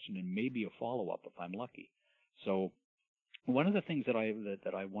one question and maybe a follow-up if I'm lucky. So one of the things that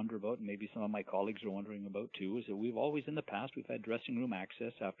I wonder about, and maybe some of my colleagues are wondering about too, is that we've always in the past, we've had dressing room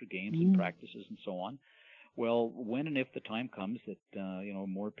access after games and practices and so on. Well, when and if the time comes that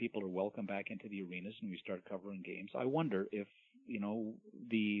more people are welcome back into the arenas and we start covering games, I wonder if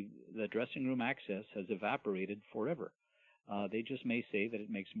the dressing room access has evaporated forever. They just may say that it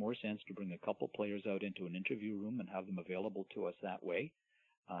makes more sense to bring a couple players out into an interview room and have them available to us that way.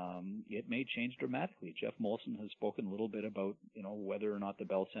 It may change dramatically. Jeff Molson has spoken a little bit about whether or not the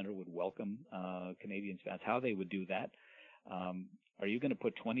Bell Center would welcome Canadiens fans, how they would do that. Are you going to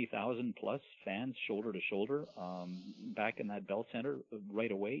put 20,000 plus fans shoulder to shoulder back in that Bell Center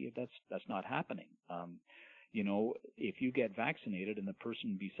right away? That's not happening. If you get vaccinated and the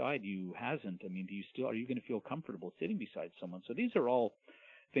person beside you hasn't, I mean, are you going to feel comfortable sitting beside someone? So these are all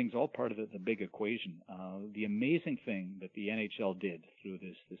things, all part of the big equation. The amazing thing that the NHL did through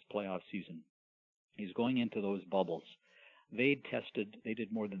this playoff season is going into those bubbles. They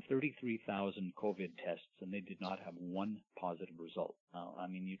did more than 33,000 COVID tests, and they did not have one positive result. I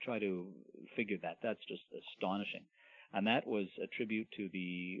mean, you try to figure that's just astonishing. And that was a tribute to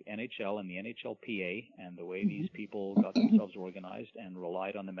the NHL and the NHLPA and the way these people got themselves organized and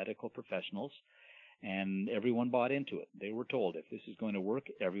relied on the medical professionals. And everyone bought into it. They were told, if this is going to work,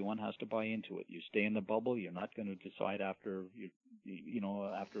 everyone has to buy into it. You stay in the bubble. You're not going to decide after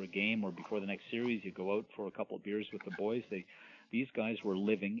after a game or before the next series. You go out for a couple of beers with the boys. These guys were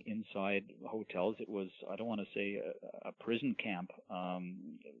living inside hotels. It was, I don't want to say a prison camp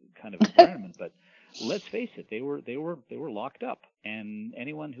kind of environment, but let's face it, they were locked up. And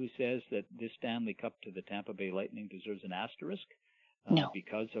anyone who says that this Stanley Cup to the Tampa Bay Lightning deserves an asterisk No.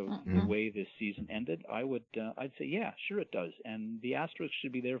 because of the way this season ended, I'd say, yeah, sure it does. And the asterisk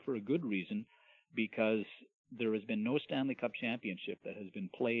should be there for a good reason, because there has been no Stanley Cup championship that has been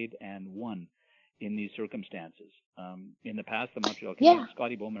played and won in these circumstances. In the past, the Montreal Canadiens,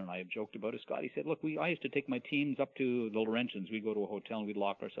 Scotty Bowman and I have joked about it. Scotty said, look, I used to take my teams up to the Laurentians. We'd go to a hotel and we'd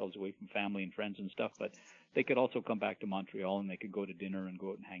lock ourselves away from family and friends and stuff, but they could also come back to Montreal and they could go to dinner and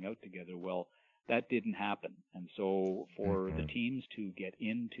go out and hang out together. Well, that didn't happen. And so for the teams to get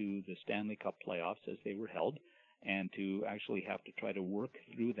into the Stanley Cup playoffs as they were held, and to actually have to try to work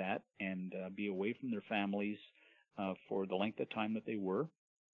through that and be away from their families for the length of time that they were,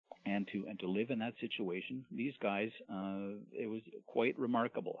 and to live in that situation, these guys, it was quite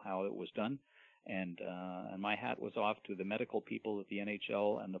remarkable how it was done. And my hat was off to the medical people at the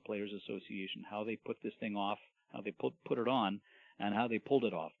NHL and the Players Association, how they put this thing off, how they put it on, and how they pulled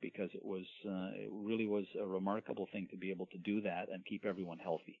it off, because it really was a remarkable thing to be able to do that and keep everyone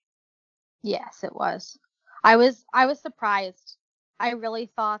healthy. Yes, it was. I was surprised. I really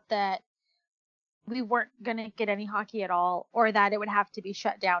thought that we weren't going to get any hockey at all, or that it would have to be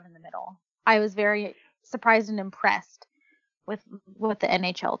shut down in the middle. I was very surprised and impressed with what the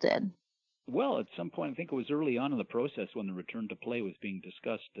NHL did. Well, at some point, I think it was early on in the process when the return to play was being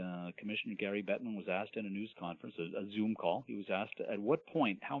discussed, Commissioner Gary Bettman was asked in a news conference, a Zoom call, he was asked, at what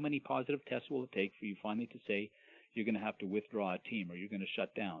point, how many positive tests will it take for you finally to say you're going to have to withdraw a team or you're going to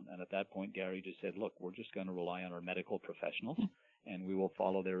shut down? And at that point, Gary just said, look, we're just going to rely on our medical professionals and we will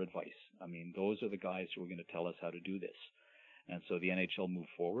follow their advice. I mean, those are the guys who are going to tell us how to do this. And so the NHL moved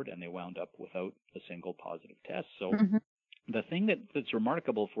forward and they wound up without a single positive test. So the thing that's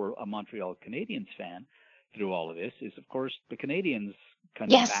remarkable for a Montreal Canadiens fan through all of this is, of course, the Canadiens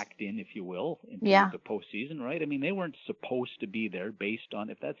kind of backed in, if you will, into the postseason, right? I mean, they weren't supposed to be there based on,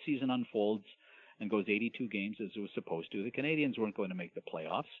 if that season unfolds and goes 82 games as it was supposed to, the Canadiens weren't going to make the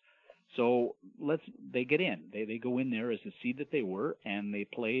playoffs. So they get in. They go in there as the seed that they were, and they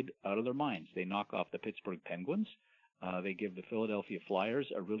played out of their minds. They knock off the Pittsburgh Penguins. They give the Philadelphia Flyers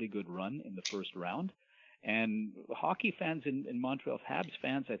a really good run in the first round. And hockey fans in Montreal, Habs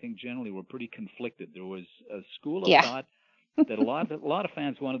fans, I think generally were pretty conflicted. There was a school of thought that a lot of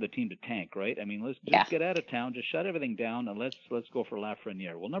fans wanted the team to tank, right? I mean, let's just get out of town, just shut everything down, and let's go for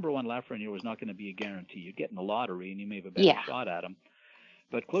Lafreniere. Well, number one, Lafreniere was not going to be a guarantee. You get in the lottery, and you may have a better shot at him.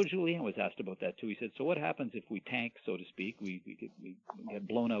 But Claude Julien was asked about that too. He said, so what happens if we tank, so to speak, we get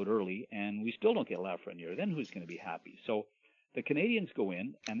blown out early, and we still don't get Lafreniere? Then who's going to be happy? So the Canadiens go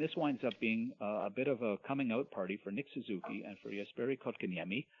in, and this winds up being a bit of a coming-out party for Nick Suzuki and for Jesperi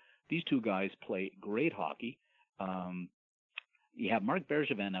Kotkaniemi. These two guys play great hockey. You have Marc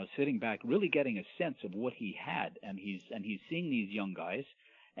Bergevin now sitting back, really getting a sense of what he had, and he's seeing these young guys,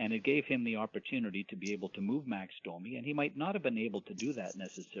 and it gave him the opportunity to be able to move Max Domi, and he might not have been able to do that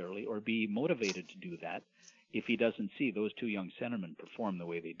necessarily or be motivated to do that if he doesn't see those two young centermen perform the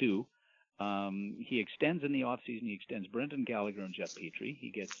way they do. He extends in the offseason. He extends Brendan Gallagher and Jeff Petrie.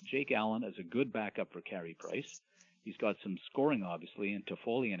 He gets Jake Allen as a good backup for Carey Price. He's got some scoring, obviously, in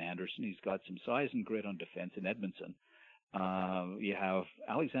Toffoli and Anderson. He's got some size and grit on defense in Edmondson. You have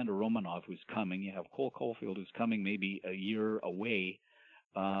Alexander Romanov, who's coming. You have Cole Caulfield, who's coming maybe a year away.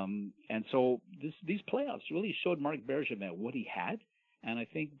 And so these playoffs really showed Marc Bergevin what he had, and I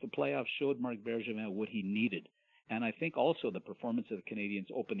think the playoffs showed Marc Bergevin what he needed. And I think also the performance of the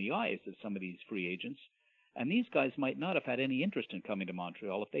Canadiens opened the eyes of some of these free agents. And these guys might not have had any interest in coming to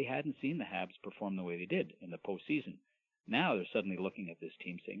Montreal if they hadn't seen the Habs perform the way they did in the postseason. Now they're suddenly looking at this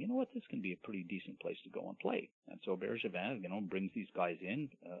team saying, you know what, this can be a pretty decent place to go and play. And so Bergevin, brings these guys in,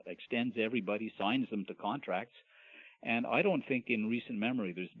 extends everybody, signs them to contracts. And I don't think in recent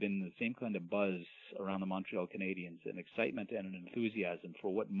memory there's been the same kind of buzz around the Montreal Canadiens, an excitement and an enthusiasm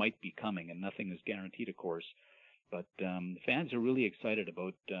for what might be coming, and nothing is guaranteed, of course. But fans are really excited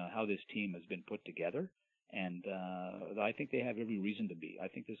about how this team has been put together, and I think they have every reason to be. I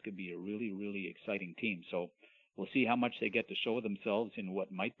think this could be a really, really exciting team. So we'll see how much they get to show themselves in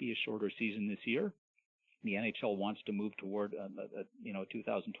what might be a shorter season this year. The NHL wants to move toward a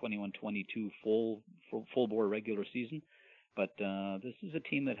 2021-22 full bore regular season, but this is a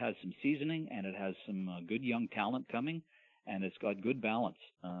team that has some seasoning and it has some good young talent coming, and it's got good balance.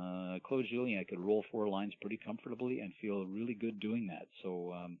 Claude Julien could roll four lines pretty comfortably and feel really good doing that.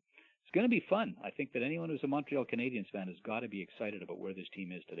 So it's going to be fun. I think that anyone who's a Montreal Canadiens fan has got to be excited about where this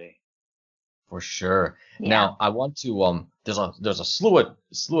team is today. For sure. Yeah. Now I want to there's a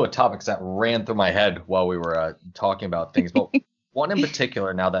slew of topics that ran through my head while we were talking about things, but one in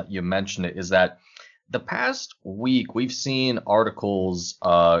particular, now that you mention it, is that the past week we've seen articles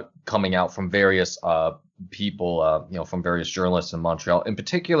coming out from various people, from various journalists in Montreal. In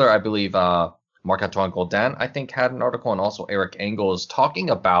particular, I believe Marc-Antoine Gaudin, I think, had an article, and also Eric Engels talking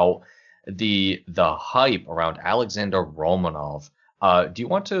about the hype around Alexander Romanov. Do you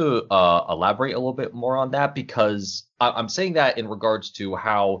want to elaborate a little bit more on that? Because I'm saying that in regards to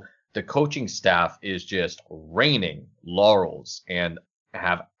how the coaching staff is just raining laurels and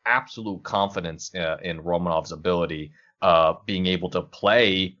have absolute confidence in Romanov's ability, being able to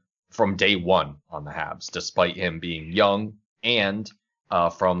play from day one on the Habs, despite him being young and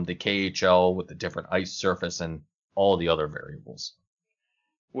from the KHL with the different ice surface and all the other variables.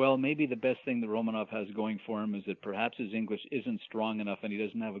 Well, maybe the best thing that Romanov has going for him is that perhaps his English isn't strong enough, and he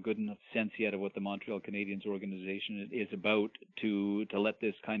doesn't have a good enough sense yet of what the Montreal Canadiens organization is about to let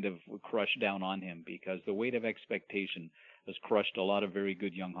this kind of crush down on him, because the weight of expectation has crushed a lot of very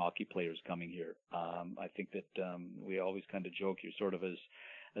good young hockey players coming here. I think that we always kind of joke you're sort of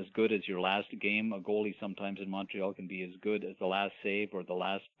as good as your last game. A goalie sometimes in Montreal can be as good as the last save or the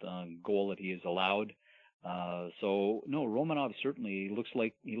last goal that he has allowed. So no, Romanov certainly looks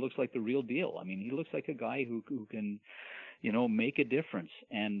like the real deal. I mean, he looks like a guy who can, make a difference.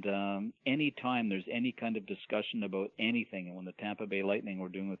 And anytime there's any kind of discussion about anything, and when the Tampa Bay Lightning were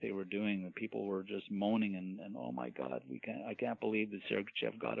doing what they were doing, the people were just moaning and oh my God, I can't believe that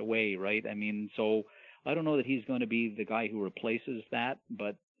Sergachev got away, right? I mean, so I don't know that he's going to be the guy who replaces that,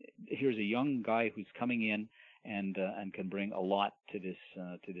 but here's a young guy who's coming in and can bring a lot to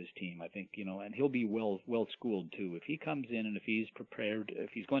this team. I think, and he'll be well schooled too. If he comes in and if he's prepared, if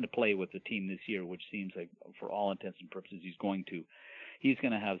he's going to play with the team this year, which seems like for all intents and purposes he's going to, he's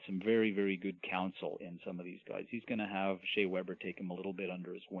going to have some very, very good counsel in some of these guys. He's going to have Shea Weber take him a little bit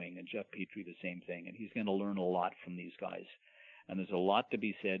under his wing, and Jeff Petrie the same thing, and he's going to learn a lot from these guys. And there's a lot to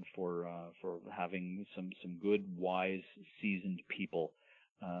be said for having some good, wise, seasoned people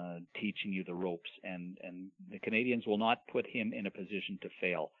teaching you the ropes, and the Canadiens will not put him in a position to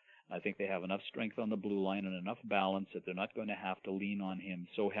fail. I think they have enough strength on the blue line and enough balance that they're not going to have to lean on him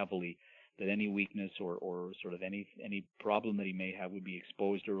so heavily that any weakness or sort of any problem that he may have would be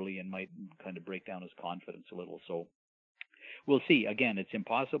exposed early and might kind of break down his confidence a little. So we'll see. Again, it's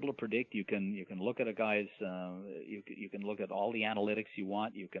impossible to predict. You can look at a guy's you can look at all the analytics you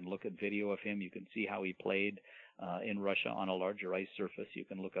want. You can look at video of him. You can see how he played in Russia on a larger ice surface. You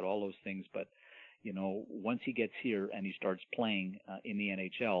can look at all those things, but once he gets here and he starts playing in the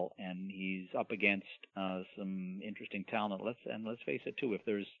NHL and he's up against some interesting talent, let's face it too, if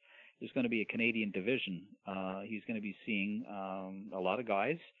there's going to be a Canadian division, he's going to be seeing a lot of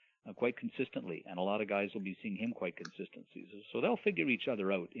guys quite consistently, and a lot of guys will be seeing him quite consistently. So they'll figure each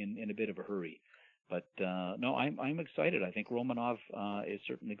other out in a bit of a hurry. But no, I'm excited. I think Romanov is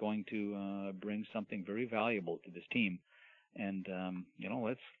certainly going to bring something very valuable to this team. And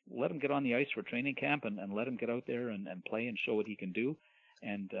let's let him get on the ice for training camp and let him get out there and play and show what he can do.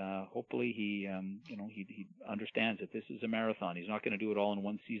 And hopefully he understands that this is a marathon. He's not going to do it all in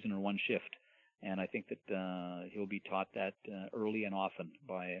one season or one shift. And I think that he'll be taught that early and often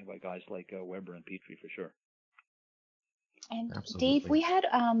by guys like Weber and Petrie for sure. And Absolutely. Dave,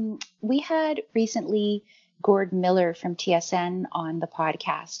 we had recently Gord Miller from TSN on the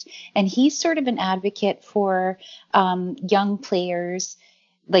podcast, and he's sort of an advocate for young players.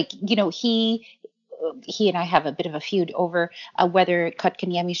 Like, he and I have a bit of a feud over whether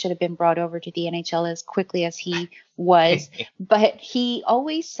Kotkaniemi should have been brought over to the NHL as quickly as he was. But he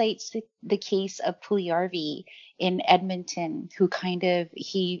always cites the case of Puljujarvi in Edmonton, who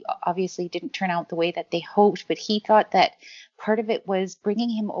he obviously didn't turn out the way that they hoped, but he thought that part of it was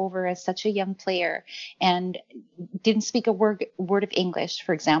bringing him over as such a young player and didn't speak a word of English,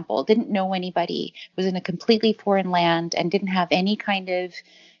 for example, didn't know anybody, was in a completely foreign land and didn't have any kind of,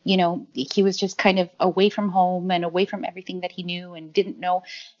 he was just kind of away from home and away from everything that he knew and didn't know.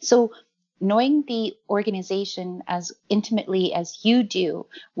 So knowing the organization as intimately as you do,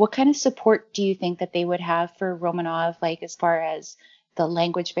 what kind of support do you think that they would have for Romanov, like as far as the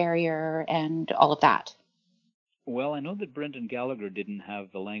language barrier and all of that? Well, I know that Brendan Gallagher didn't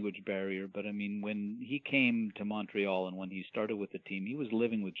have the language barrier, but I mean, when he came to Montreal and when he started with the team, he was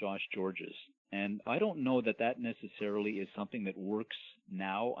living with Josh Georges. And I don't know that necessarily is something that works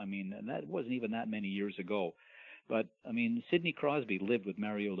now. I mean, and that wasn't even that many years ago. But, I mean, Sidney Crosby lived with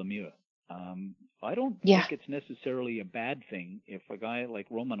Mario Lemieux. I don't think it's necessarily a bad thing if a guy like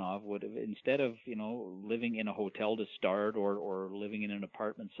Romanov would have, instead of, living in a hotel to start or living in an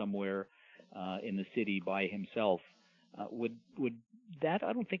apartment somewhere, in the city by himself. Would that?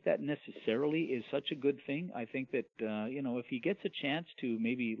 I don't think that necessarily is such a good thing. I think that if he gets a chance to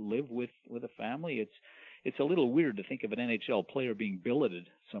maybe live with a family, it's a little weird to think of an NHL player being billeted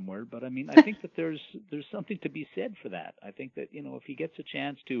somewhere. But I mean, I think that there's something to be said for that. I think that if he gets a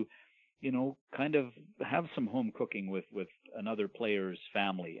chance to kind of have some home cooking with another player's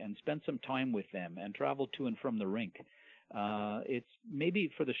family and spend some time with them and travel to and from the rink. It's maybe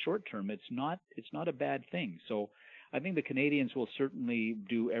for the short term, it's not a bad thing. So I think the Canadians will certainly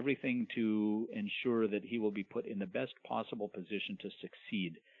do everything to ensure that he will be put in the best possible position to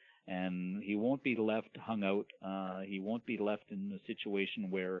succeed. And he won't be left hung out. He won't be left in a situation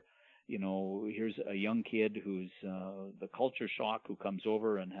where, here's a young kid who's the culture shock, who comes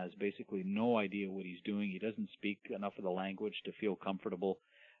over and has basically no idea what he's doing. He doesn't speak enough of the language to feel comfortable.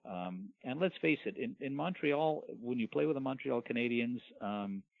 And let's face it, in Montreal, when you play with the Montreal Canadiens,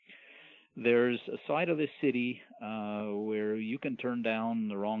 there's a side of the city where you can turn down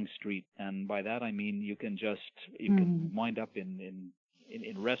the wrong street. And by that I mean you can wind up in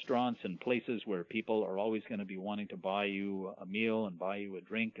restaurants and places where people are always going to be wanting to buy you a meal and buy you a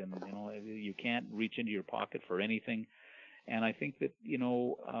drink, and you can't reach into your pocket for anything. And I think that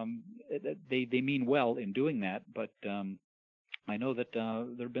they mean well in doing that, but I know that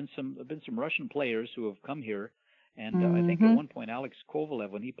there have been some Russian players who have come here, and I think at one point Alex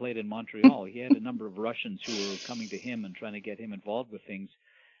Kovalev, when he played in Montreal, he had a number of Russians who were coming to him and trying to get him involved with things.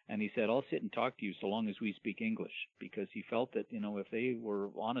 And he said, I'll sit and talk to you so long as we speak English, because he felt that, if they were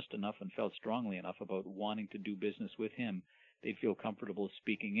honest enough and felt strongly enough about wanting to do business with him, they'd feel comfortable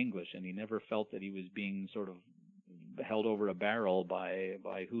speaking English. And he never felt that he was being sort of held over a barrel by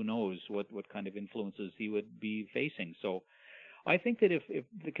who knows what kind of influences he would be facing. So I think that if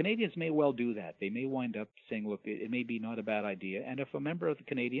the Canadians may well do that, they may wind up saying, look, it may be not a bad idea. And if a member of the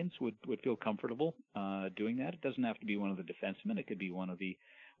Canadians would feel comfortable doing that, it doesn't have to be one of the defensemen. It could be one of the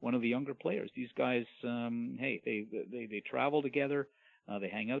younger players. These guys, they travel together, they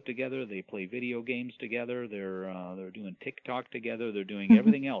hang out together, they play video games together, they're doing TikTok together, they're doing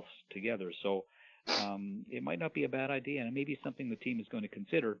everything else together. So it might not be a bad idea, and it may be something the team is going to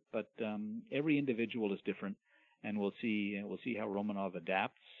consider. But every individual is different, and we'll see how Romanov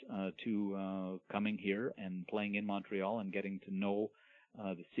adapts to coming here and playing in Montreal and getting to know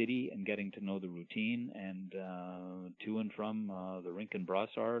the city and getting to know the routine and to and from the rink in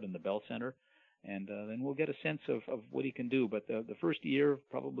Brossard and the Bell Center. And then we'll get a sense of what he can do. But the first year,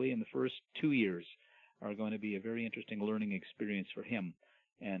 probably in the first 2 years, are going to be a very interesting learning experience for him.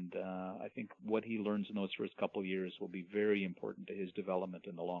 And I think what he learns in those first couple of years will be very important to his development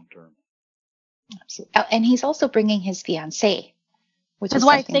in the long term. Absolutely. Oh, and he's also bringing his fiancée, which His is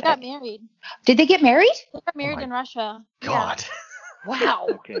wife. something They got that... married. Did they get married? They got married my in Russia. God. Wow.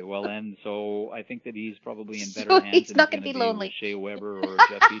 Okay, well, and so I think that he's probably in better So hands he's than not he's going to be with lonely. Shea Weber or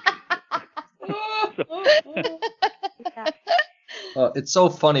Jeff Petrie. It's so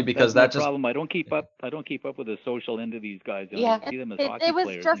funny because That's that my just problem. I don't keep up with the social end of these guys. Yeah. I see them as It hockey was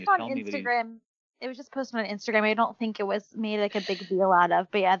players. just and you on tell me that he's Instagram. It was just posted on Instagram. I don't think it was made like a big deal out of.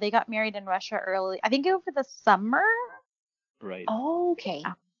 But yeah, they got married in Russia early. I think over the summer. right. Oh, okay.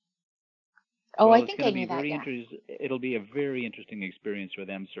 Yeah. Oh, Well, I it's think gonna I be knew that. very Yeah. It'll be a very interesting experience for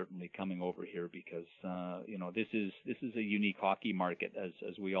them, certainly coming over here, because this is a unique hockey market,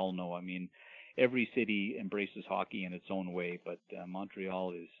 as we all know. I mean, every city embraces hockey in its own way, but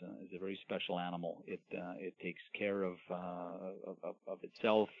Montreal is a very special animal. It takes care of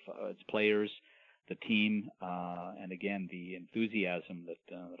itself, its players, the team, and again the enthusiasm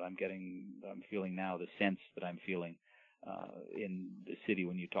that I'm feeling now, the sense that I'm feeling in the city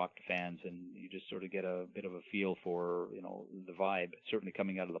when you talk to fans, and you just sort of get a bit of a feel for the vibe. Certainly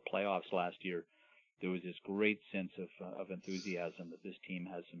coming out of the playoffs last year, there was this great sense of enthusiasm that this team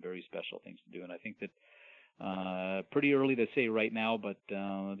has some very special things to do. And I think that pretty early to say right now, but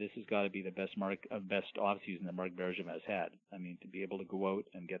this has got to be the best offseason that Marc Bergevin has had. I mean, to be able to go out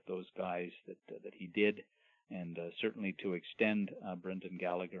and get those guys that he did, and certainly to extend Brendan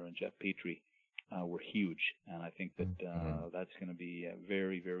Gallagher and Jeff Petrie were huge. And I think that that's going to be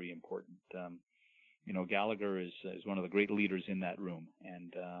very, very important. Gallagher is one of the great leaders in that room,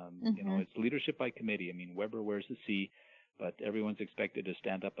 and it's leadership by committee. I mean, Weber wears the C, but everyone's expected to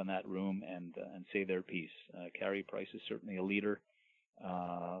stand up in that room and say their piece. Carey Price is certainly a leader,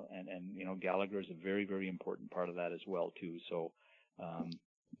 and Gallagher is a very, very important part of that as well too. So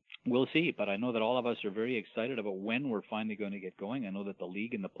we'll see, but I know that all of us are very excited about when we're finally going to get going. I know that the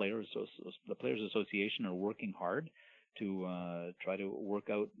league and the Players Association are working hard to try to work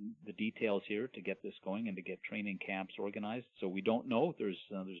out the details here to get this going and to get training camps organized. So we don't know. There's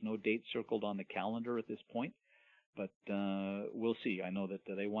no date circled on the calendar at this point, but we'll see. I know that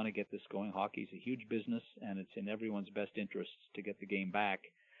they want to get this going. Hockey's a huge business, and it's in everyone's best interests to get the game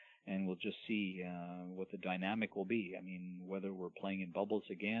back. And we'll just see what the dynamic will be. I mean, whether we're playing in bubbles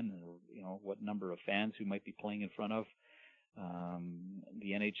again, or what number of fans we might be playing in front of.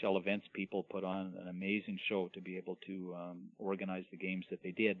 The NHL events people put on an amazing show to be able to organize the games that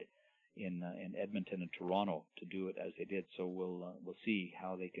they did in Edmonton and Toronto to do it as they did. So we'll see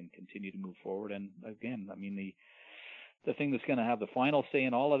how they can continue to move forward. And again, I mean the thing that's going to have the final say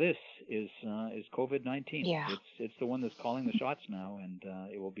in all of this is COVID-19. Yeah. It's the one that's calling the shots now, and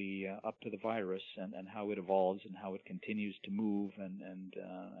it will be up to the virus and how it evolves and how it continues to move and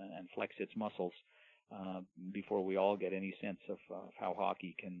flex its muscles before we all get any sense of how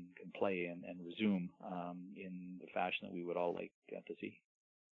hockey can play and resume in the fashion that we would all like to see.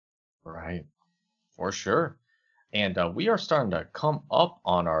 Right. For sure. And we are starting to come up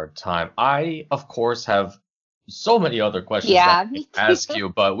on our time. I, of course, have so many other questions Yeah, that I me could ask you,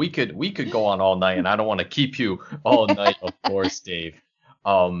 but we could go on all night, and I don't want to keep you all night, of course, Dave.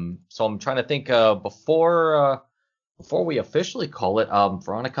 So I'm trying to think before we officially call it.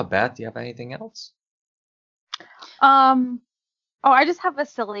 Veronica, Beth, do you have anything else? I just have a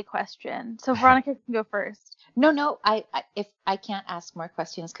silly question. So Veronica can go first. No, if I can't ask more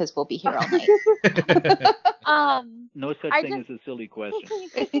questions because we'll be here all night. No such thing as a silly question.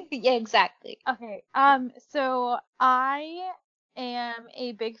 Yeah, exactly. Okay. So I am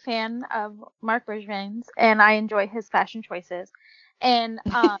a big fan of Marc Bergevin's, and I enjoy his fashion choices. And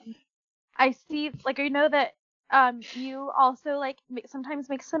I see, like, I know that you also sometimes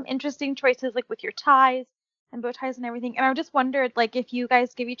make some interesting choices, like with your ties and bow ties and everything. And I just wondered, like, if you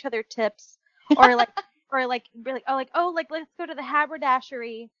guys give each other tips, or like, let's go to the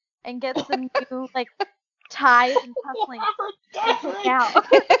haberdashery and get some new ties and cufflinks. Yeah.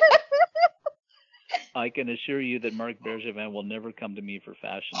 I can assure you that Marc Bergevin will never come to me for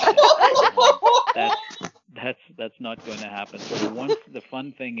fashion. That's not going to happen. So the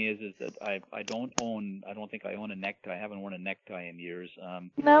fun thing is that I don't think I own a necktie. I haven't worn a necktie in years.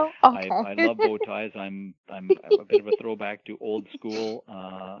 No. Okay. I love bow ties. I'm a bit of a throwback to old school.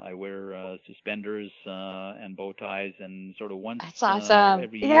 I wear suspenders and bow ties, and sort of once That's awesome.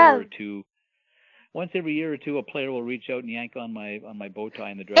 every year or two. Once every year or two, a player will reach out and yank on my bow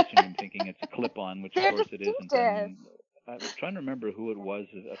tie in the dressing room, thinking it's a clip-on, which of course it isn't. And I was trying to remember who it was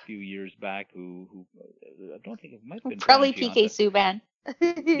a few years back who I don't think it might have been probably Brian PK Giunta. Subban.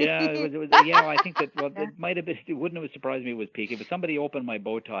 Yeah, it was. Yeah, I think that. Well, it might have been. It wouldn't have surprised me it was PK, but somebody opened my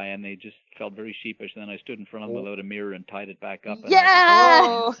bow tie and they just felt very sheepish. And then I stood in front of them without a mirror and tied it back up. And the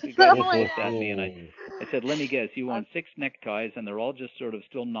guy just looked at me, and I said, "Let me guess. You want 6 neckties, and they're all just sort of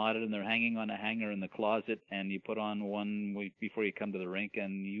still knotted, and they're hanging on a hanger in the closet, and you put on one week before you come to the rink,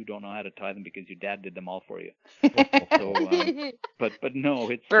 and you don't know how to tie them because your dad did them all for you." So, but no,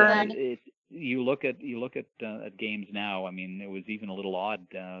 it's you look at games now. I mean, it was even a little odd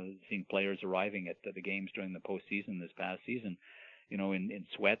seeing players arriving at the games during the postseason this past season, in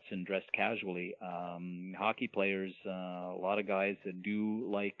sweats and dressed casually. Hockey players, a lot of guys that do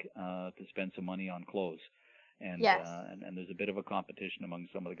like to spend some money on clothes. And, yes. And there's a bit of a competition among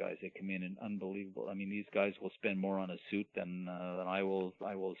some of the guys. They come in and unbelievable. I mean, these guys will spend more on a suit than I will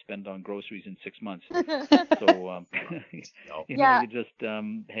spend on groceries in 6 months. So, you just,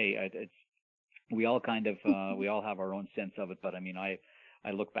 hey, we all kind of we all have our own sense of it, but I mean, I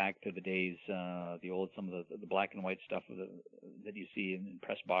look back to the days, some of the black and white stuff that you see in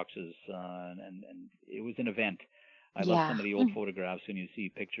press boxes, and it was an event. I love some of the old photographs when you see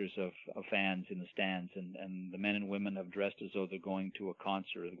pictures of fans in the stands, and the men and women have dressed as though they're going to a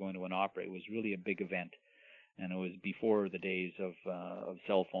concert or they're going to an opera. It was really a big event. And it was before the days of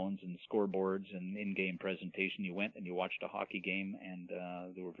cell phones and scoreboards and in-game presentation. You went and you watched a hockey game, and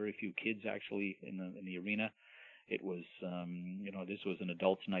there were very few kids actually in the arena. It was, this was an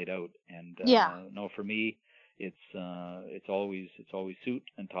adult's night out. And no, for me, it's always suit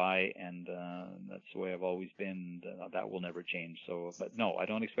and tie, and that's the way I've always been. That will never change. So, but no, I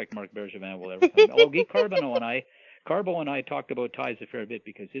don't expect Marc Bergevin will ever come. Oh, Guy Carbo and I talked about ties a fair bit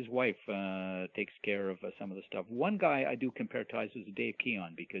because his wife takes care of some of the stuff. One guy I do compare ties with is Dave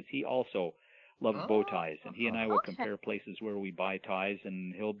Keon, because he also loves bow ties, and he and I will compare places where we buy ties,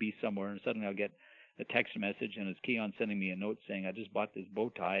 and he'll be somewhere and suddenly I'll get a text message and it's Keon sending me a note saying, "I just bought this bow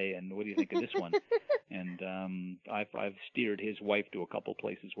tie, and what do you think of this one?" And I've steered his wife to a couple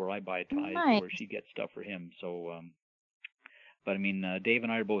places where I buy ties, where she gets stuff for him. So But I mean, Dave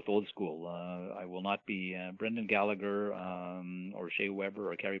and I are both old school. I will not be Brendan Gallagher or Shea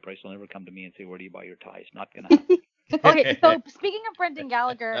Weber or Carey Price will never come to me and say, "Where do you buy your ties?" Not gonna happen. Okay, so speaking of Brendan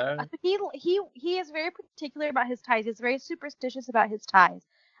Gallagher, he is very particular about his ties. He's very superstitious about his ties.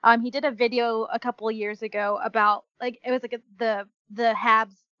 He did a video a couple of years ago about like it was like the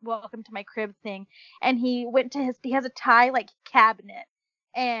Habs welcome to my crib thing, and he has a tie like cabinet,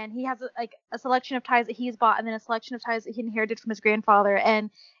 and he has a selection of ties that he's bought, and then a selection of ties that he inherited from his grandfather, and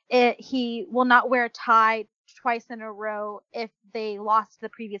he will not wear a tie twice in a row if they lost the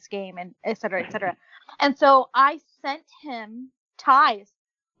previous game, and et cetera, et cetera. And so I sent him ties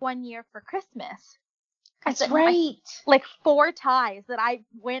one year for Christmas. That's right. Like 4 ties that I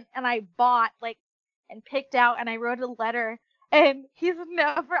went and I bought and picked out, and I wrote a letter, and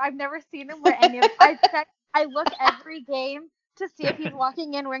I've never seen him wear any of them. I look every game to see if he's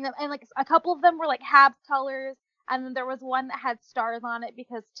walking in wearing them, and like a couple of them were like Habs colors, and then there was one that had stars on it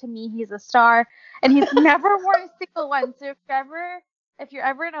because to me he's a star, and he's never worn a single one. So if you're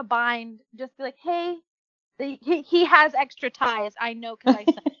ever in a bind, just be like, hey, he has extra ties. I know because I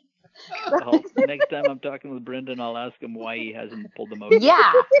sent him. Well, next time I'm talking with Brendan, I'll ask him why he hasn't pulled them out.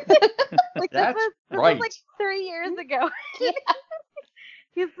 Yeah. That's this right. was like 3 years ago.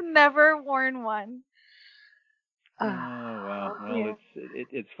 He's never worn one. Oh wow! Well,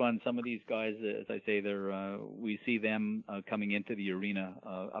 it's fun. Some of these guys, as I say, we see them coming into the arena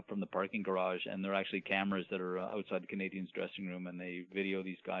up from the parking garage, and they're actually cameras that are outside the Canadiens dressing room, and they video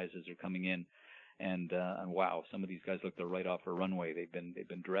these guys as they're coming in. And wow, some of these guys look they're right off a runway. They've been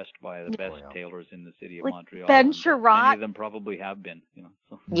dressed by the best tailors in the city of Like Montreal. Ben and Sherratt. many of them probably have been.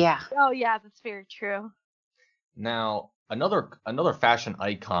 So. Yeah. Oh yeah, that's very true. Now, another fashion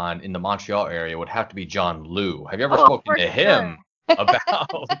icon in the Montreal area would have to be John Liu. Have you ever Oh, spoken for to him about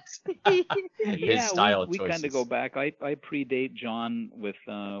his Yeah, style we choices? kind of go back. I predate John with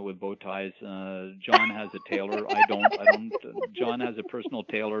bow ties. John has a tailor. I don't. John has a personal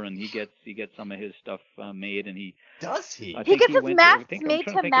tailor, and he gets some of his stuff made, and Does he? I He think gets his went masks I'm made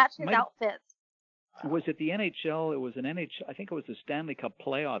trying to think, match it his might- outfits. Was it the NHL? It was an NHL. I think it was the Stanley Cup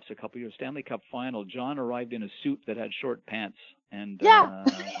playoffs a couple years. Stanley Cup final. John arrived in a suit that had short pants, and Yeah.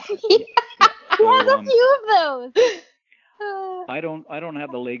 he He has a few of those. I don't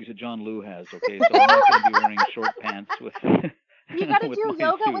have the legs that John Liu has. Okay, so I'm not going to be wearing short pants with. You gotta with do my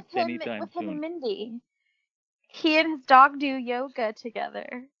yoga with suits him anytime and soon. Mindy. He and his dog do yoga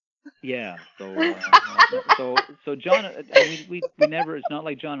together. Yeah. So John, we never. It's not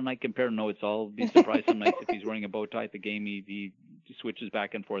like John and I compare notes. I'll be surprised some nights if he's wearing a bow tie at the game. He switches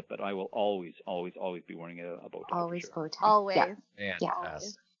back and forth, but I will always be wearing a bow tie. Always for sure. bow tie. Always. Yeah.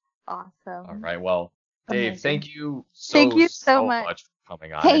 Fantastic. Awesome. All right. Well, Dave, Amazing. thank you Thank you so much much. for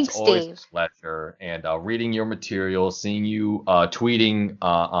coming on. Thanks, it's always Dave. a pleasure. And reading your material, seeing you tweeting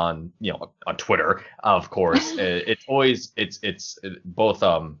on Twitter, of course. It's both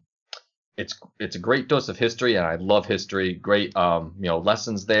it's a great dose of history, and I love history. Great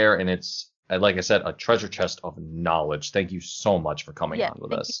lessons there, and it's like I said, a treasure chest of knowledge. Thank you so much for coming on with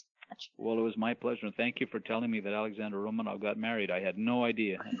thank us. Well, it was my pleasure. Thank you for telling me that Alexander Romanov got married. I had no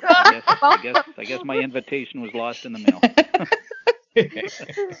idea. I guess my invitation was lost in the mail.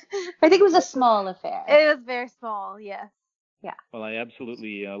 I think it was a small affair. It was very small, yes. Well, I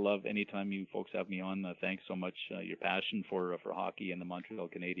absolutely love anytime you folks have me on. Thanks so much. Your passion for hockey and the Montreal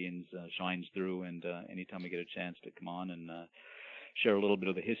Canadiens shines through, and anytime I get a chance to come on and share a little bit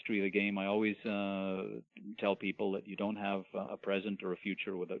of the history of the game, I always tell people that you don't have a present or a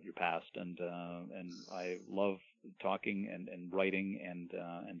future without your past, and I love talking and writing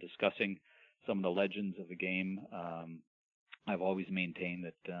and discussing some of the legends of the game. I've always maintained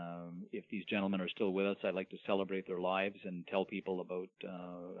that if these gentlemen are still with us, I'd like to celebrate their lives and tell people about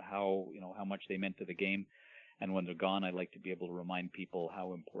how much they meant to the game. And when they're gone, I'd like to be able to remind people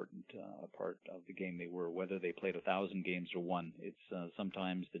how important a part of the game they were, whether they played 1,000 games or one. It's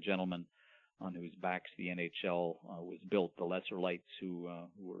sometimes the gentlemen on whose backs the NHL was built, the lesser lights who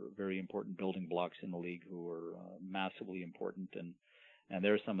were very important building blocks in the league, who were massively important. And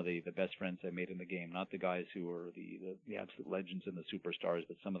they're some of the best friends I made in the game, not the guys who were the absolute legends and the superstars,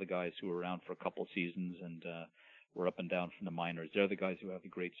 but some of the guys who were around for a couple seasons and were up and down from the minors. They're the guys who have the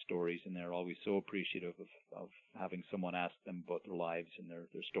great stories, and they're always so appreciative of having someone ask them about their lives and their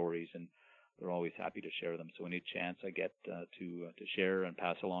stories, and they're always happy to share them. So any chance I get to share and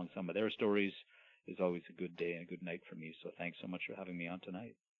pass along some of their stories is always a good day and a good night for me. So thanks so much for having me on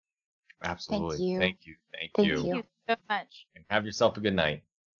tonight. Absolutely. Thank Thank you. Thank Thank you so much. And have yourself a good night.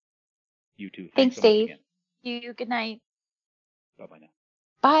 You too. Thanks, so much Dave. again. You. Good night. Bye-bye now.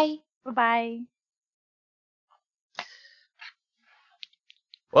 Bye. Bye-bye.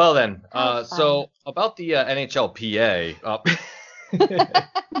 Well then, How fun. so about the NHLPA.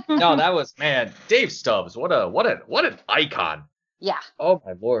 No, that was, man, Dave Stubbs. What an icon. Yeah. Oh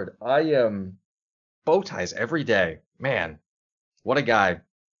my lord, bow ties every day. Man, what a guy.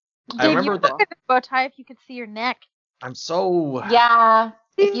 I Dave, remember you that. look at the bow tie if you could see your neck. I'm so. Yeah.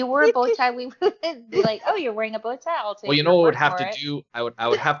 If you wore a bow tie, we would be like, "Oh, you're wearing a bow tie. I'll take Well, you your know what I would word have for to it." do? I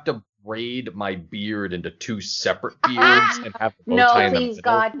would have to braid my beard into two separate beards and have the bow No, tie in the please, middle.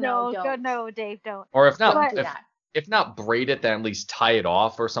 God, no, don't. No, Dave, don't. Or if Don't not, do that. if not braid it, then at least tie it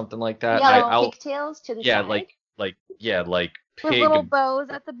off or something like that. Yeah, I'll pigtails to the yeah, side. like With pig little bows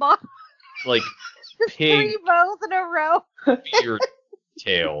at the bottom. like Just pig 3 bows in a row. beard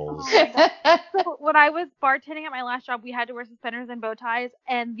tails. So when I was bartending at my last job, we had to wear suspenders and bow ties,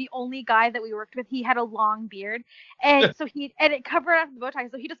 and the only guy that we worked with, he had a long beard, and so it covered up the bow tie,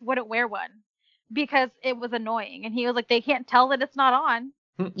 so he just wouldn't wear one because it was annoying, and he was like, they can't tell that it's not on.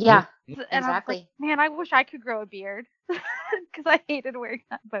 Yeah, And exactly. I was like, man, I wish I could grow a beard because I hated wearing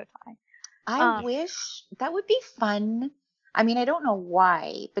that bow tie. I wish that would be fun. I mean, I don't know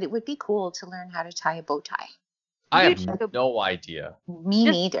why, but it would be cool to learn how to tie a bow tie. I have YouTube. no idea. Me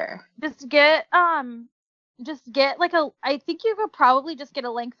Just- neither. Just get like I think you could probably just get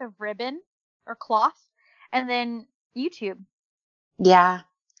a length of ribbon or cloth, and then YouTube. Yeah.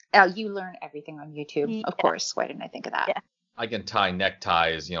 You learn everything on YouTube, Yeah. of course. Why didn't I think of that? Yeah. I can tie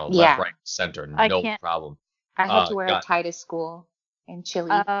neckties, Yeah. left, right, center, I no can't. problem. I had to wear a God. tie to school in Chile.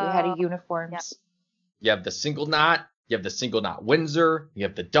 We had Oh, uniforms. You have the single knot, you have the single knot Windsor, you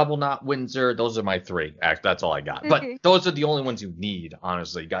have the double knot Windsor. Those are my 3. Actually, that's all I got. But those are the only ones you need,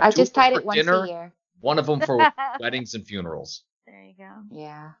 honestly. You got I 2 just of them tied for it once dinner, a year. one of them for weddings and funerals. There you go.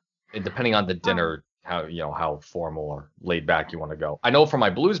 Yeah. And depending on the dinner, how formal or laid back you want to go. I know for my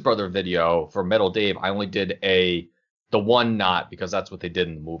Blues Brother video for Metal Dave, I only did the one knot because that's what they did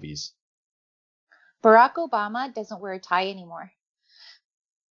in the movies. Barack Obama doesn't wear a tie anymore.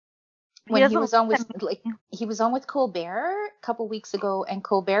 When he was on with Colbert a couple weeks ago, and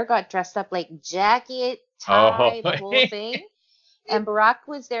Colbert got dressed up like jacket, tie, the whole thing. And Barack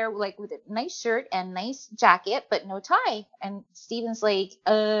was there like with a nice shirt and nice jacket, but no tie. And Steven's like,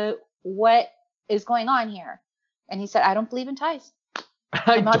 what is going on here? And he said, I don't believe in ties.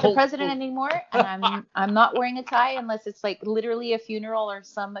 I'm not the president anymore, and I'm not wearing a tie unless it's like literally a funeral or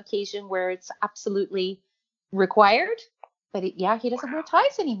some occasion where it's absolutely required. But he doesn't wear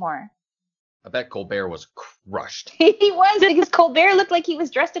ties anymore. I bet Colbert was crushed. He was, because Colbert looked like he was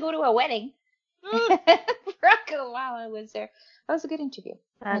dressed to go to a wedding. Barack Obama was there. That was a good interview.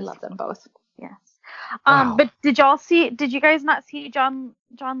 I love them both. Yes. Wow. But did you guys not see John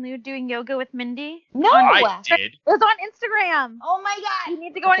Liu doing yoga with Mindy? No. I did. It was on Instagram. Oh my God. You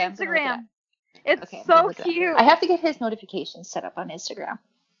need to go Okay, on I'm gonna look it up. Instagram. It's Okay, I'm gonna so look it up. cute. I have to get his notifications set up on Instagram.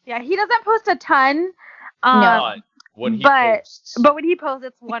 Yeah, he doesn't post a ton. No. When he but posts, but when he posts,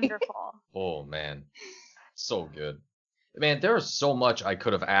 it's wonderful. oh man, so good. Man, there is so much I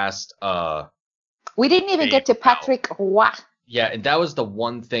could have asked. We didn't even get to Patrick Roy. Yeah, and that was the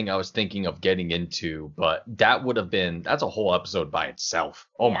one thing I was thinking of getting into, but that's a whole episode by itself.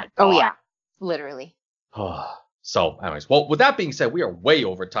 Oh my god. Oh yeah, literally. So, anyways, well, with that being said, we are way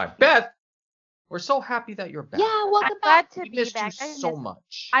over time. Beth, we're so happy that you're back. Yeah, welcome I'm glad back. to We be missed back. you so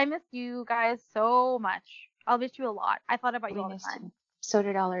much. I miss you guys so much. I'll miss you a lot. I thought about you We all the missed time. him. So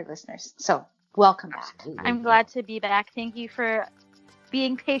did all our listeners. So welcome back. Absolutely. I'm glad to be back. Thank you for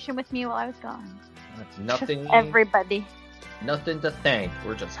being patient with me while I was gone. Nothing. Everybody. Nothing to thank.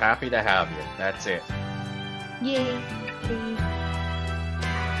 We're just happy to have you. That's it. Yay.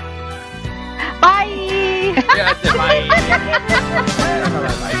 Bye. Yeah, that's it. Bye.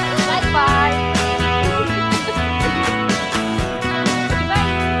 Bye. Bye. Bye.